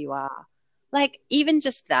learn who you are. Like, even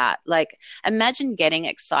just that, like, imagine getting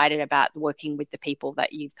excited about working with the people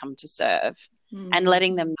that you've come to serve and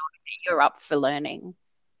letting them know that you're up for learning.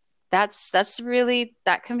 That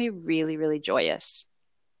can be really, really joyous.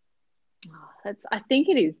 I think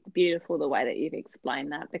it is beautiful the way that you've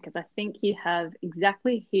explained that, because I think you have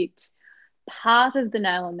exactly hit part of the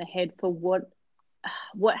nail on the head for what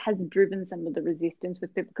has driven some of the resistance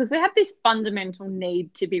with people, because we have this fundamental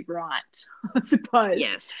need to be right, I suppose.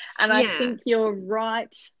 Yes. And I think you're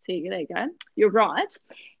right. See, there you go. You're right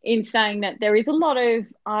in saying that there is a lot of,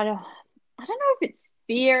 I don't know if it's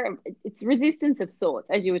fear, it's resistance of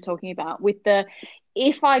sorts, as you were talking about, with the,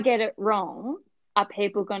 if I get it wrong, are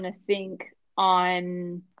people going to think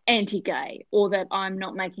I'm anti-gay or that I'm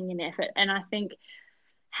not making an effort? And I think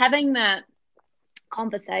having that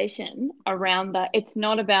conversation around that, it's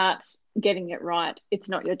not about getting it right. It's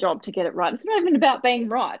not your job to get it right. It's not even about being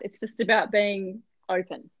right. It's just about being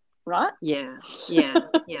open, right? Yeah.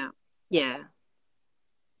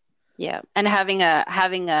 And having a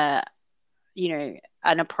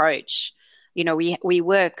an approach. We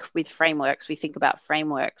work with frameworks. We think about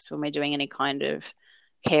frameworks when we're doing any kind of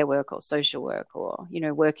care work or social work, or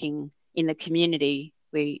working in the community.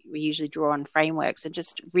 We usually draw on frameworks, and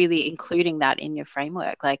just really including that in your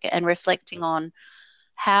framework, and reflecting on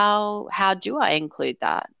how do I include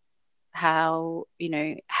that? How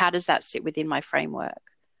does that sit within my framework?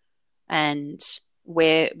 And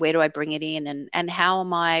where do I bring it in? And how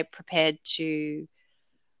am I prepared to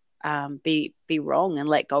be wrong and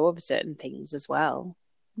let go of certain things as well?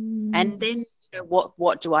 And then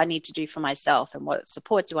what do I need to do for myself, and what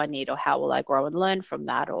support do I need, or how will I grow and learn from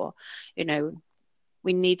that? Or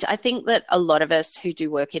we need to, I think that a lot of us who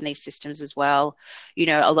do work in these systems as well,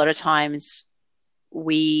 a lot of times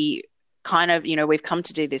we kind of, we've come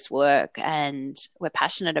to do this work and we're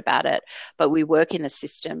passionate about it, but we work in the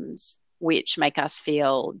systems which make us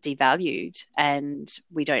feel devalued, and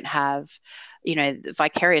we don't have, the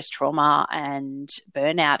vicarious trauma and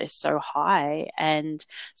burnout is so high. And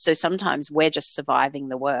so sometimes we're just surviving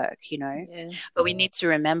the work, but we need to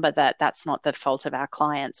remember that that's not the fault of our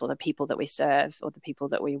clients or the people that we serve or the people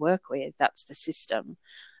that we work with. That's the system.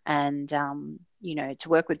 And, to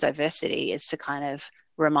work with diversity is to kind of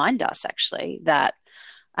remind us actually that,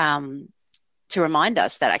 actually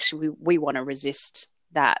we want to resist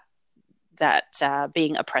that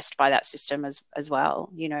being oppressed by that system as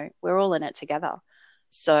well. We're all in it together.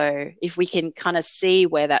 So if we can kind of see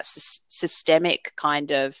where that systemic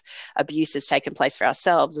kind of abuse has taken place for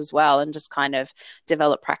ourselves as well, and just kind of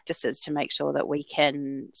develop practices to make sure that we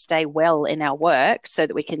can stay well in our work, so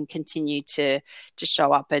that we can continue to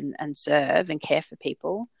show up and serve and care for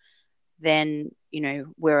people, then,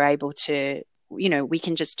 we're able to, we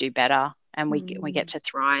can just do better, and we get to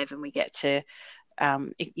thrive, and we get to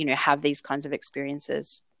have these kinds of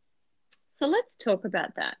experiences. So let's talk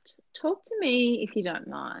about that. Talk to me, if you don't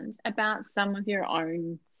mind, about some of your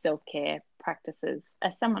own self-care practices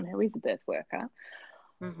as someone who is a birth worker.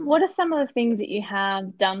 Mm-hmm. What are some of the things that you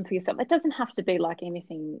have done for yourself? It doesn't have to be like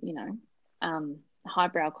anything,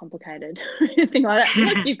 highbrow, complicated, or anything like that,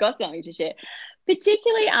 unless you've got something to share,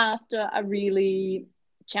 particularly after a really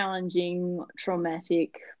challenging,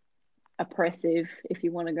 traumatic, oppressive, if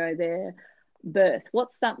you want to go there, birth.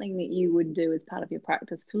 What's something that you would do as part of your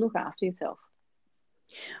practice to look after yourself?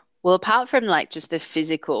 Well, apart from just the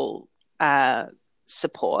physical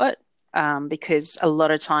support, because a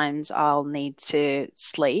lot of times I'll need to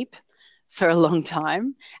sleep for a long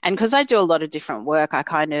time, and because I do a lot of different work, I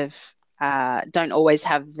kind of don't always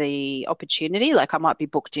have the opportunity. Like I might be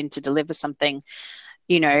booked in to deliver something,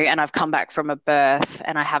 and I've come back from a birth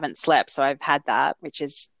and I haven't slept, so I've had that, which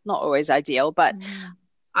is not always ideal, but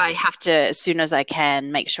I have to, as soon as I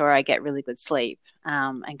can, make sure I get really good sleep,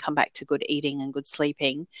 and come back to good eating and good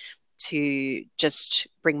sleeping, to just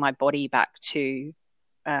bring my body back to,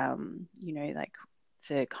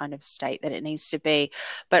 the kind of state that it needs to be.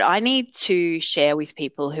 But I need to share with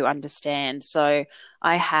people who understand. So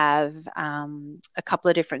I have a couple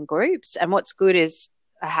of different groups, and what's good is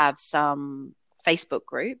I have some Facebook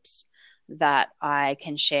groups that I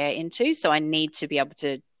can share into. So I need to be able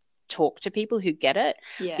to talk to people who get it.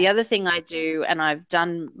 Yeah. The other thing I do, and I've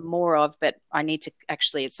done more of, but I need to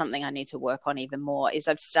actually, it's something I need to work on even more, is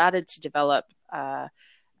I've started to develop a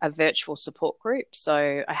virtual support group.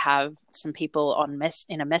 So I have some people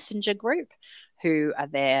in a messenger group who are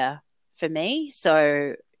there for me.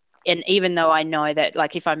 So, and even though I know that,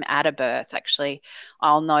 like, if I'm at a birth, actually,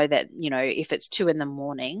 I'll know that, if it's 2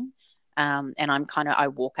 a.m, and I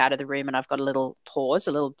walk out of the room and I've got a little pause,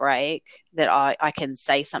 a little break, that I can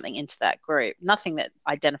say something into that group. Nothing that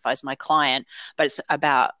identifies my client, but it's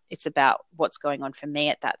about what's going on for me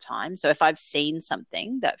at that time. So if I've seen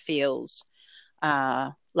something that feels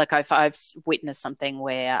like if I've witnessed something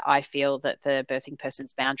where I feel that the birthing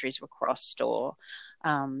person's boundaries were crossed, or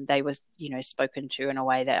they was, spoken to in a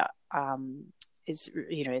way that is,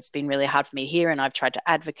 it's been really hard for me here, and I've tried to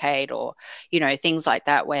advocate, or, things like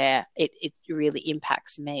that, where it really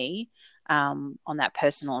impacts me. on that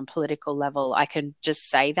personal and political level, I can just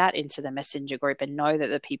say that into the messenger group and know that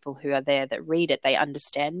the people who are there that read it, they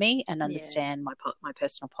understand me and understand my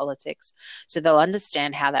personal politics. So they'll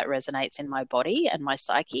understand how that resonates in my body and my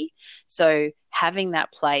psyche. So having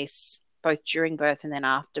that place both during birth and then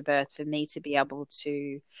after birth for me to be able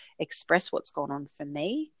to express what's gone on for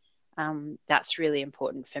me, that's really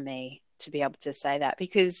important for me to be able to say that,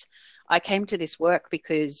 because I came to this work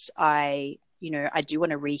because I do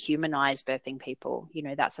want to rehumanize birthing people.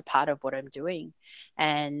 That's a part of what I'm doing,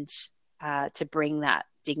 and to bring that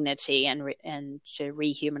dignity and to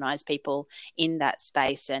rehumanize people in that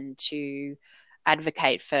space, and to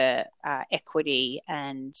advocate for equity,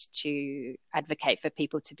 and to advocate for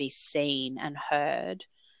people to be seen and heard.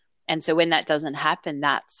 And so when that doesn't happen,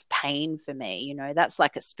 that's pain for me. That's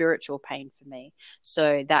like a spiritual pain for me.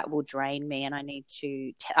 So that will drain me, and I need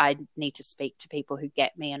to speak to people who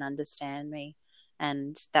get me and understand me.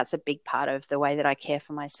 And that's a big part of the way that I care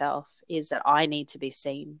for myself, is that I need to be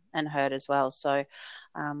seen and heard as well. So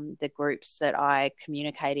the groups that I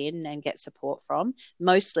communicate in and get support from,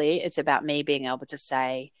 mostly it's about me being able to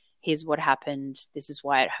say, here's what happened, this is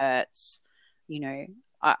why it hurts,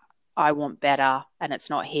 I want better, and it's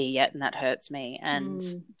not here yet, and that hurts me. And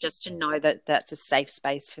just to know that that's a safe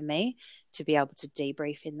space for me to be able to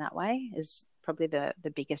debrief in that way is probably the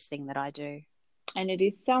biggest thing that I do. And it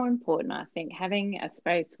is so important, I think, having a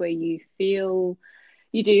space where you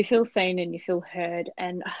do feel seen and you feel heard.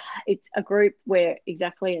 And it's a group where,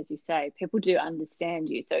 exactly as you say, people do understand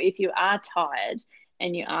you. So if you are tired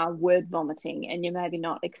and you are word vomiting and you're maybe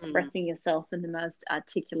not expressing yourself in the most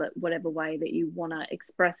articulate, whatever way that you want to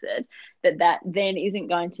express it, that then isn't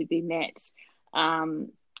going to be met, I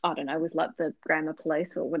don't know, with like the grammar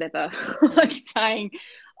police or whatever, like saying,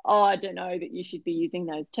 oh, I don't know that you should be using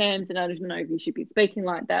those terms, and I don't know if you should be speaking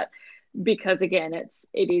like that. Because again,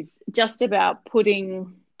 it is just about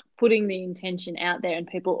putting the intention out there, and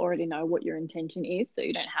people already know what your intention is, so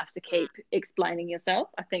you don't have to keep explaining yourself.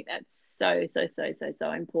 I think that's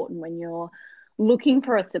so important when you're looking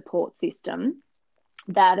for a support system,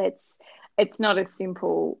 that it's not as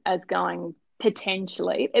simple as going,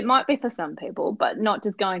 potentially, it might be for some people, but not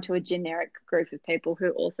just going to a generic group of people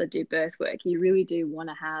who also do birth work. You really do want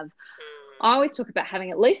to have, I always talk about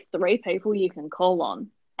having at least 3 people you can call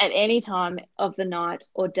on at any time of the night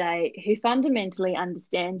or day who fundamentally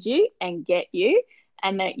understand you and get you,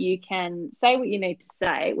 and that you can say what you need to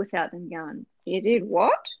say without them going, you did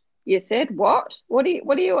what? You said what? What are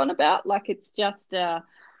you on about? Like, it's just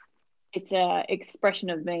it's a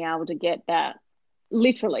expression of being able to get that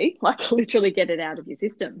literally get it out of your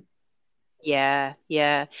system. Yeah.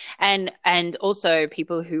 And also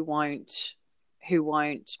people who won't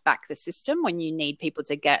back the system when you need people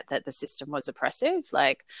to get that the system was oppressive,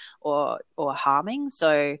 like, or harming.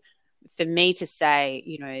 So for me to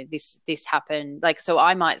say, this happened, like, so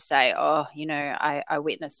I might say, oh, I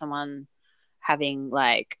witnessed someone having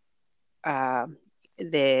like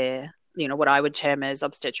their, what I would term as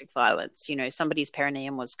obstetric violence. Somebody's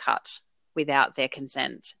perineum was cut without their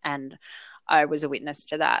consent, and I was a witness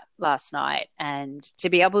to that last night. And to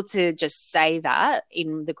be able to just say that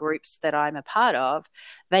in the groups that I'm a part of,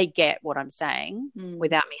 they get what I'm saying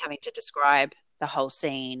without me having to describe the whole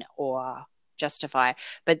scene or justify.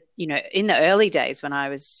 But, in the early days when I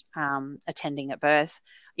was attending at birth,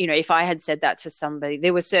 if I had said that to somebody,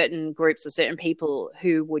 there were certain groups or certain people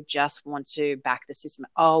who would just want to back the system.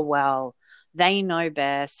 Oh, well, they know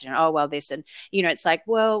best. Oh, well, this. And, it's like,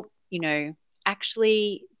 well,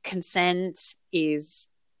 actually consent is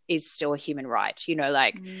still a human right,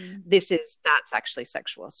 that's actually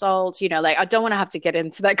sexual assault, like, I don't want to have to get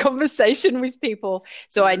into that conversation with people.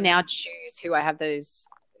 So I now choose who I have those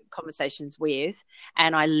conversations with,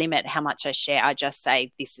 and I limit how much I share. I just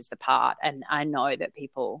say, this is the part, and I know that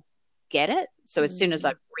people get it. So as soon as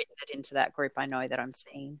I've written it into that group, I know that I'm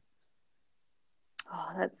seen.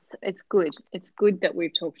 Oh, it's good. It's good that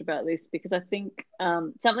we've talked about this, because I think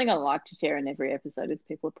something I like to share in every episode, as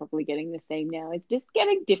people are probably getting the theme now, is just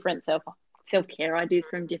getting different self-care ideas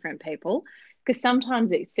from different people. Because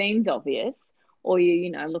sometimes it seems obvious, or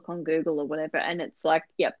you look on Google or whatever, and it's like,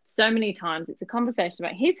 yep, so many times it's a conversation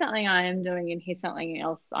about, here's something I am doing and here's something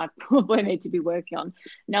else I probably need to be working on.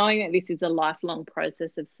 Knowing that this is a lifelong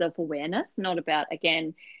process of self-awareness, not about,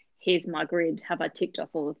 again, here's my grid, have I ticked off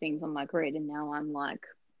all the things on my grid and now I'm like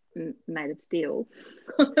made of steel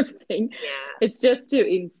thing. It's just to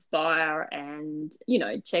inspire and,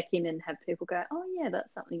 check in and have people go, oh yeah,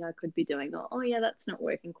 that's something I could be doing, or oh yeah, that's not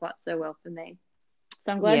working quite so well for me.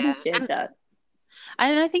 So I'm glad you shared that.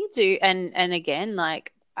 And I think and again,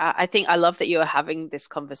 like, I think I love that you are having this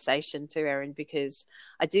conversation too, Erin, because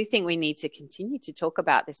I do think we need to continue to talk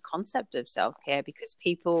about this concept of self-care, because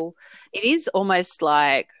people, it is almost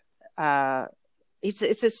like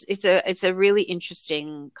it's a really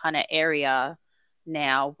interesting kind of area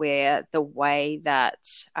now, where the way that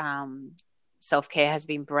self-care has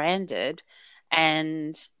been branded,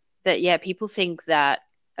 and that, yeah, people think that,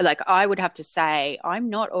 like, I would have to say I'm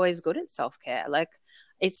not always good at self-care. Like,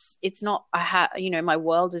 it's not, I have, my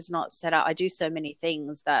world is not set up. I do so many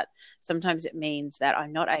things that sometimes it means that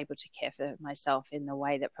I'm not able to care for myself in the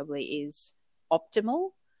way that probably is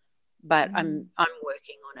optimal, but I'm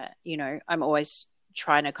working on it. I'm always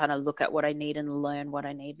trying to kind of look at what I need and learn what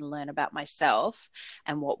I need and learn about myself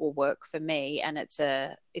and what will work for me. And it's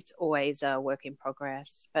always a work in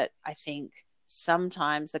progress. But I think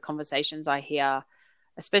sometimes the conversations I hear,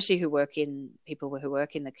 especially people who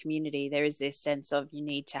work in the community, there is this sense of you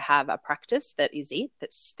need to have a practice that is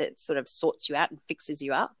that sort of sorts you out and fixes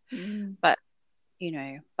you up. But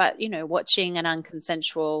watching an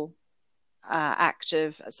unconsensual act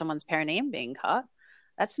of someone's perineum being cut,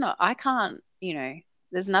 I can't,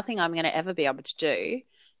 there's nothing I'm going to ever be able to do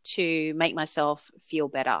to make myself feel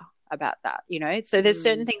better about that, so there's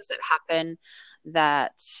certain things that happen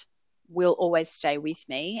that will always stay with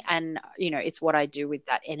me, and it's what I do with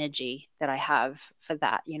that energy that I have for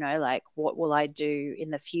that, like, what will I do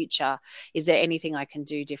in the future? Is there anything I can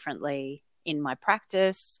do differently in my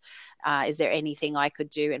practice? Is there anything I could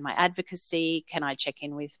do in my advocacy? Can I check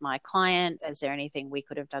in with my client? Is there anything we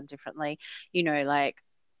could have done differently?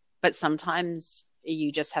 But sometimes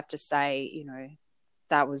you just have to say,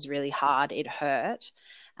 that was really hard, it hurt,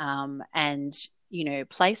 and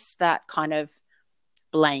place that kind of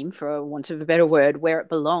blame, for want of a better word, where it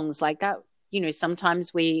belongs. Like that,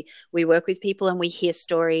 sometimes we work with people and we hear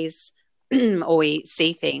stories or we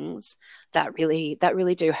see things that really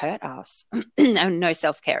do hurt us. And no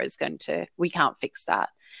self-care we can't fix that.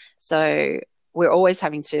 So we're always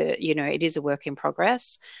having to, it is a work in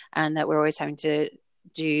progress, and that we're always having to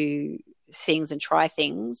do things and try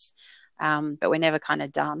things, but we're never kind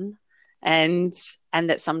of done. And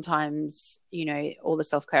that sometimes, all the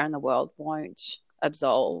self-care in the world won't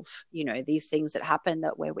absolve, these things that happen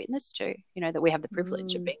that we're witness to, that we have the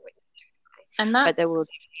privilege of being witness to. And but there will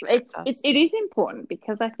it is important,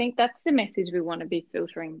 because I think that's the message we want to be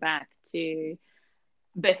filtering back to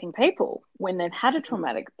birthing people when they've had a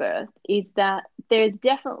traumatic birth, is that there's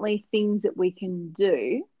definitely things that we can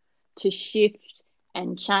do to shift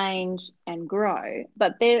and change and grow,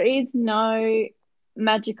 but there is no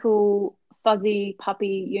magical fuzzy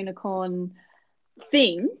puppy unicorn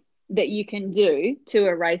thing that you can do to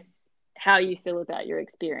erase how you feel about your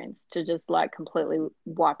experience, to just like completely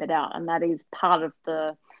wipe it out. And that is part of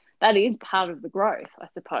the growth, I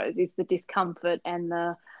suppose, is the discomfort, and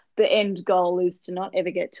the end goal is to not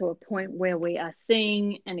ever get to a point where we are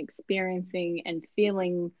seeing and experiencing and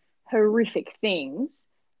feeling horrific things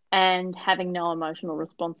and having no emotional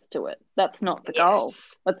response to it. That's not the goal.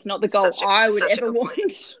 That's not the goal I would ever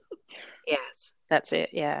want. Yes, that's it.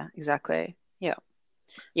 Yeah, exactly.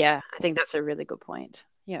 Yeah, I think that's a really good point.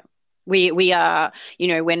 Yeah, we are,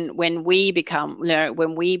 when we become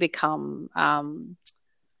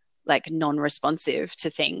like non-responsive to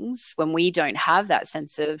things, when we don't have that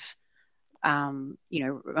sense of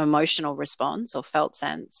emotional response or felt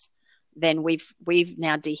sense, then we've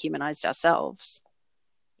now dehumanized ourselves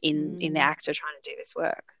in the act of trying to do this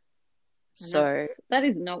work. So that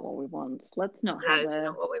is not what we want. Let's not have that is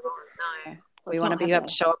not what we want. No, we want to be able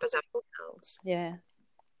to show up as our full selves. Yeah.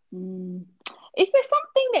 Is there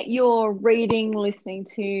something that you're reading, listening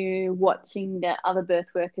to, watching that other birth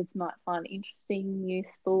workers might find interesting,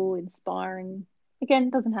 useful, inspiring? Again,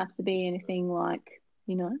 it doesn't have to be anything like,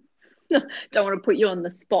 don't want to put you on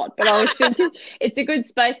the spot, but I was thinking it's a good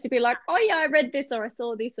space to be like, oh yeah, I read this, or I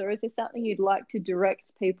saw this, or is there something you'd like to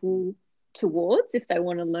direct people towards if they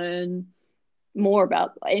want to learn more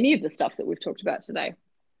about any of the stuff that we've talked about today?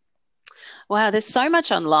 Wow, there's so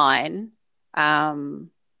much online.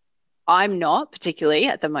 I'm not particularly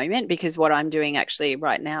at the moment, because what I'm doing actually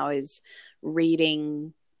right now is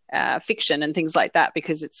reading fiction and things like that,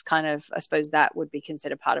 because it's kind of, I suppose that would be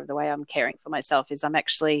considered part of the way I'm caring for myself, is I'm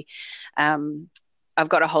actually, I've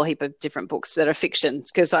got a whole heap of different books that are fiction,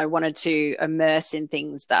 because I wanted to immerse in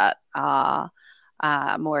things that are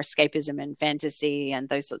more escapism and fantasy and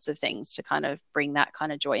those sorts of things, to kind of bring that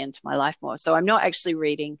kind of joy into my life more. So I'm not actually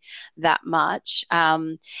reading that much.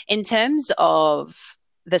 In terms of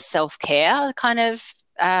the self-care kind of,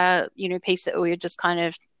 piece that we were just kind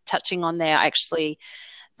of touching on there, I actually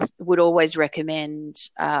would always recommend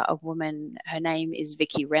a woman. Her name is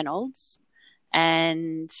Vicki Reynolds,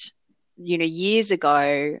 And, years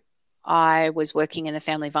ago, I was working in the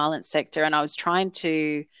family violence sector, and I was trying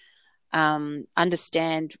to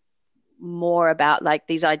understand more about like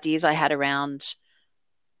these ideas I had around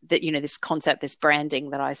that, this concept, this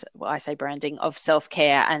branding that I say branding of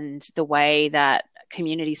self-care, and the way that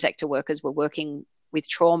community sector workers were working with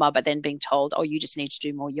trauma, but then being told, oh, you just need to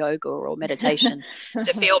do more yoga or meditation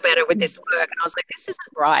to feel better with this work. And I was like, this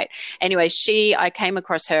isn't right. Anyway, I came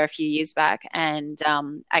across her a few years back, and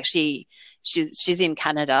actually she's in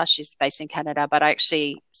Canada. She's based in Canada, but I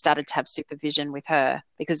actually started to have supervision with her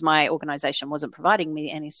because my organization wasn't providing me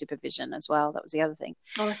any supervision as well. That was the other thing.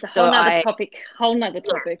 Oh, that's a whole nother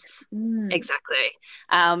topic. Yes, exactly.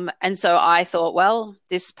 And so I thought, well,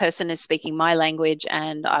 this person is speaking my language,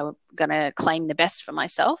 and I'm going to claim the best for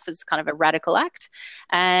myself as kind of a radical act.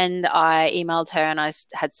 And I emailed her, and I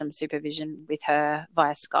had some supervision with her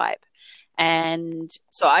via Skype. And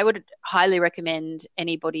so I would highly recommend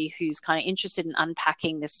anybody who's kind of interested in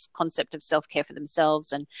unpacking this concept of self-care for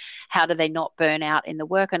themselves, and how do they not burn out in the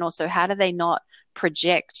work, and also how do they not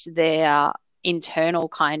project their internal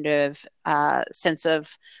kind of sense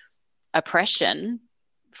of oppression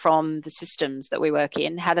from the systems that we work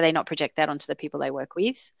in. How do they not project that onto the people they work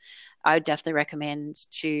with? I would definitely recommend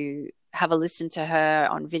to have a listen to her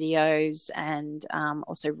on videos, and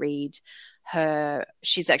also read her.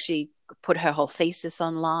 She's actually put her whole thesis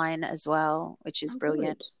online as well, which is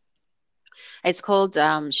brilliant. Good. It's called,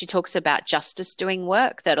 she talks about justice doing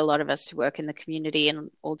work, that a lot of us who work in the community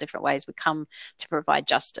in all different ways, we come to provide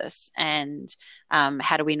justice, and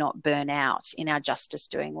how do we not burn out in our justice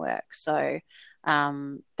doing work? So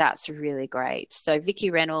that's really great. So Vicki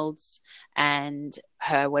Reynolds and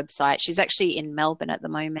her website, she's actually in Melbourne at the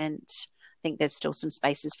moment. I think there's still some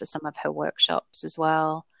spaces for some of her workshops as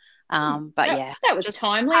well. But that was just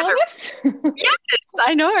timely, August. Yes,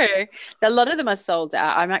 I know. A lot of them are sold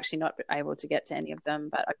out. I'm actually not able to get to any of them,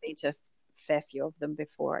 but I've been to a fair few of them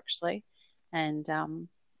before, actually. And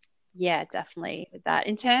definitely with that.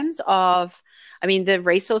 In terms of, the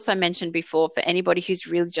resource I mentioned before, for anybody who's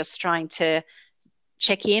really just trying to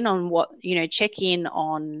check in on what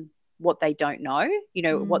they don't know,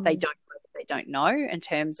 what they don't know in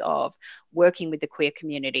terms of working with the queer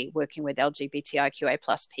community, working with LGBTIQA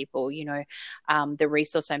plus people. The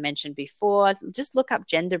resource I mentioned before, just look up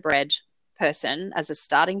genderbread person as a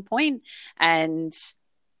starting point, and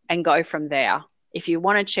go from there. If you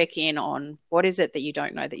want to check in on what is it that you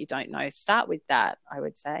don't know, start with that, I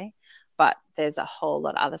would say. But there's a whole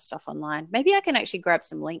lot of other stuff online. Maybe I can actually grab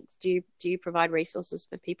some links. Do you provide resources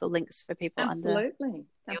for people, links for people? Absolutely.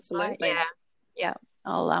 Yeah.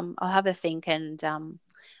 I'll have a think, and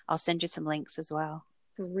I'll send you some links as well.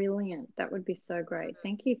 Brilliant. That would be so great.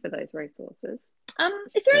 Thank you for those resources.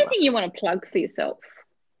 Is there anything you want to plug for yourself?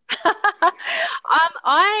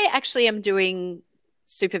 I actually am doing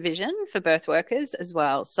supervision for birth workers as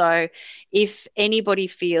well. So if anybody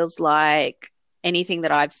feels like anything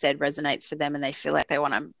that I've said resonates for them, and they feel like they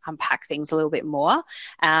want to unpack things a little bit more,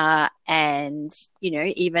 and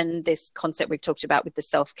even this concept we've talked about with the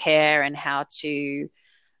self-care, and how to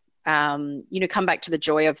come back to the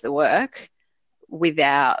joy of the work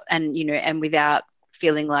without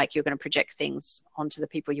feeling like you're going to project things onto the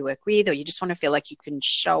people you work with, or you just want to feel like you can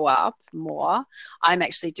show up more. I'm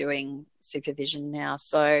actually doing supervision now.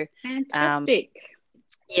 So fantastic.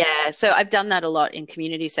 So I've done that a lot in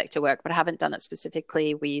community sector work, but I haven't done it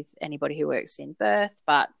specifically with anybody who works in birth.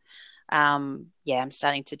 But I'm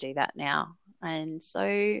starting to do that now. And so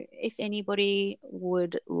if anybody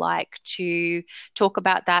would like to talk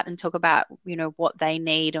about that, and talk about, what they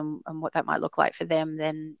need and what that might look like for them,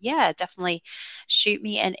 then definitely shoot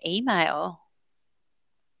me an email.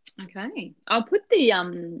 Okay. I'll put the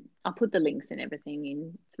links and everything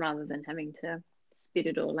in, rather than having to spit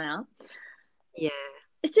it all out. Yeah.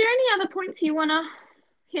 Is there any other points you want to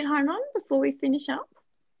hit home on before we finish up?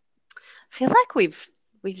 I feel like we've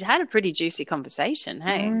had a pretty juicy conversation.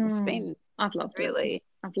 Hey, It's been. I've loved it.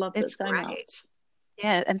 I've loved it so great. much.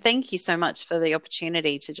 Yeah, and thank you so much for the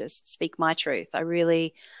opportunity to just speak my truth. I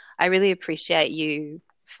really appreciate you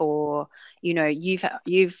for,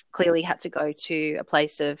 you've clearly had to go to a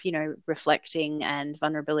place of, reflecting and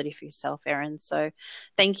vulnerability for yourself, Erin. So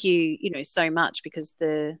thank you, so much, because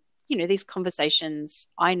these conversations,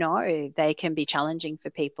 I know they can be challenging for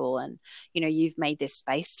people, and, you've made this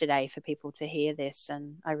space today for people to hear this,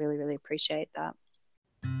 and I really, really appreciate that.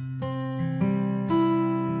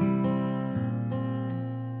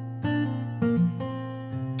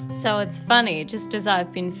 So it's funny, just as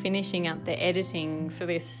I've been finishing up the editing for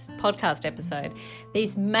this podcast episode,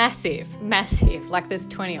 these massive, like there's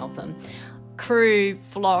 20 of them, crew,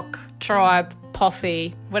 flock, tribe,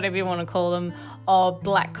 posse, whatever you want to call them, of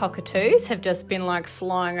black cockatoos have just been like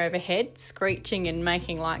flying overhead, screeching and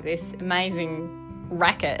making like this amazing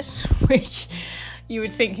racket, which you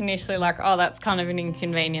would think initially like, oh, that's kind of an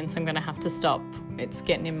inconvenience, I'm going to have to stop, it's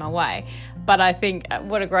getting in my way. But I think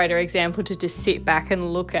what a greater example to just sit back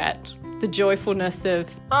and look at the joyfulness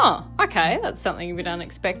of, oh, okay, that's something a bit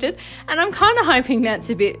unexpected. And I'm kind of hoping that's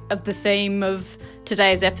a bit of the theme of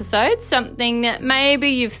today's episode, something that maybe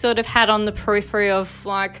you've sort of had on the periphery of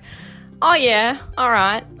like, oh yeah, all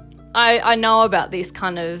right, I know about this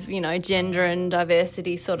kind of, you know, gender and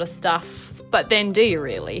diversity sort of stuff, but then do you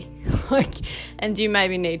really? And do you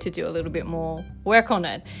maybe need to do a little bit more work on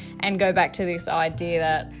it and go back to this idea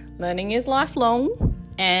that learning is lifelong,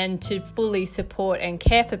 and to fully support and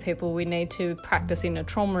care for people, we need to practice in a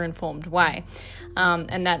trauma-informed way.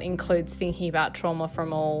 And that includes thinking about trauma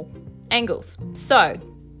from all angles. So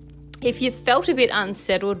if you felt a bit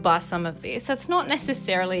unsettled by some of this, that's not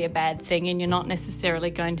necessarily a bad thing, and you're not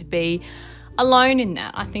necessarily going to be alone in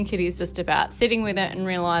that. I think it is just about sitting with it and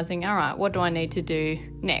realising, all right, what do I need to do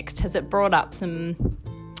next? Has it brought up some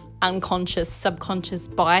unconscious, subconscious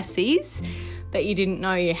biases that you didn't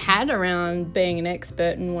know you had around being an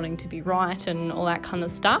expert and wanting to be right and all that kind of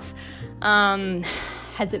stuff?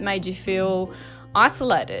 Has it made you feel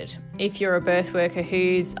isolated if you're a birth worker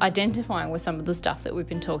who's identifying with some of the stuff that we've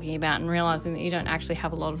been talking about and realising that you don't actually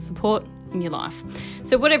have a lot of support in your life?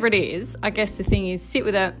 So whatever it is, I guess the thing is, sit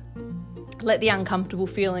with it, let the uncomfortable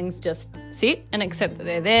feelings just sit and accept that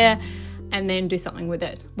they're there, and then do something with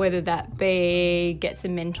it, whether that be get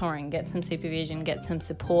some mentoring, get some supervision, get some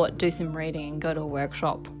support, do some reading, go to a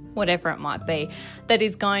workshop, whatever it might be, that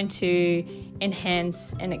is going to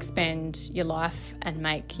enhance and expand your life and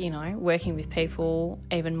make, you know, working with people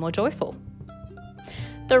even more joyful.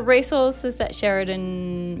 The resources that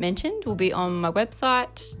Sheridan mentioned will be on my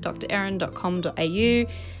website,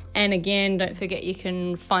 drerin.com.au. And again, don't forget you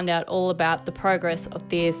can find out all about the progress of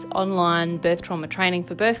this online birth trauma training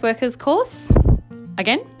for birth workers course,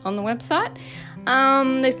 again, on the website.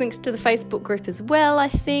 There's links to the Facebook group as well, I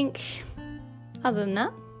think. Other than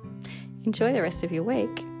that, enjoy the rest of your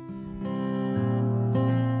week.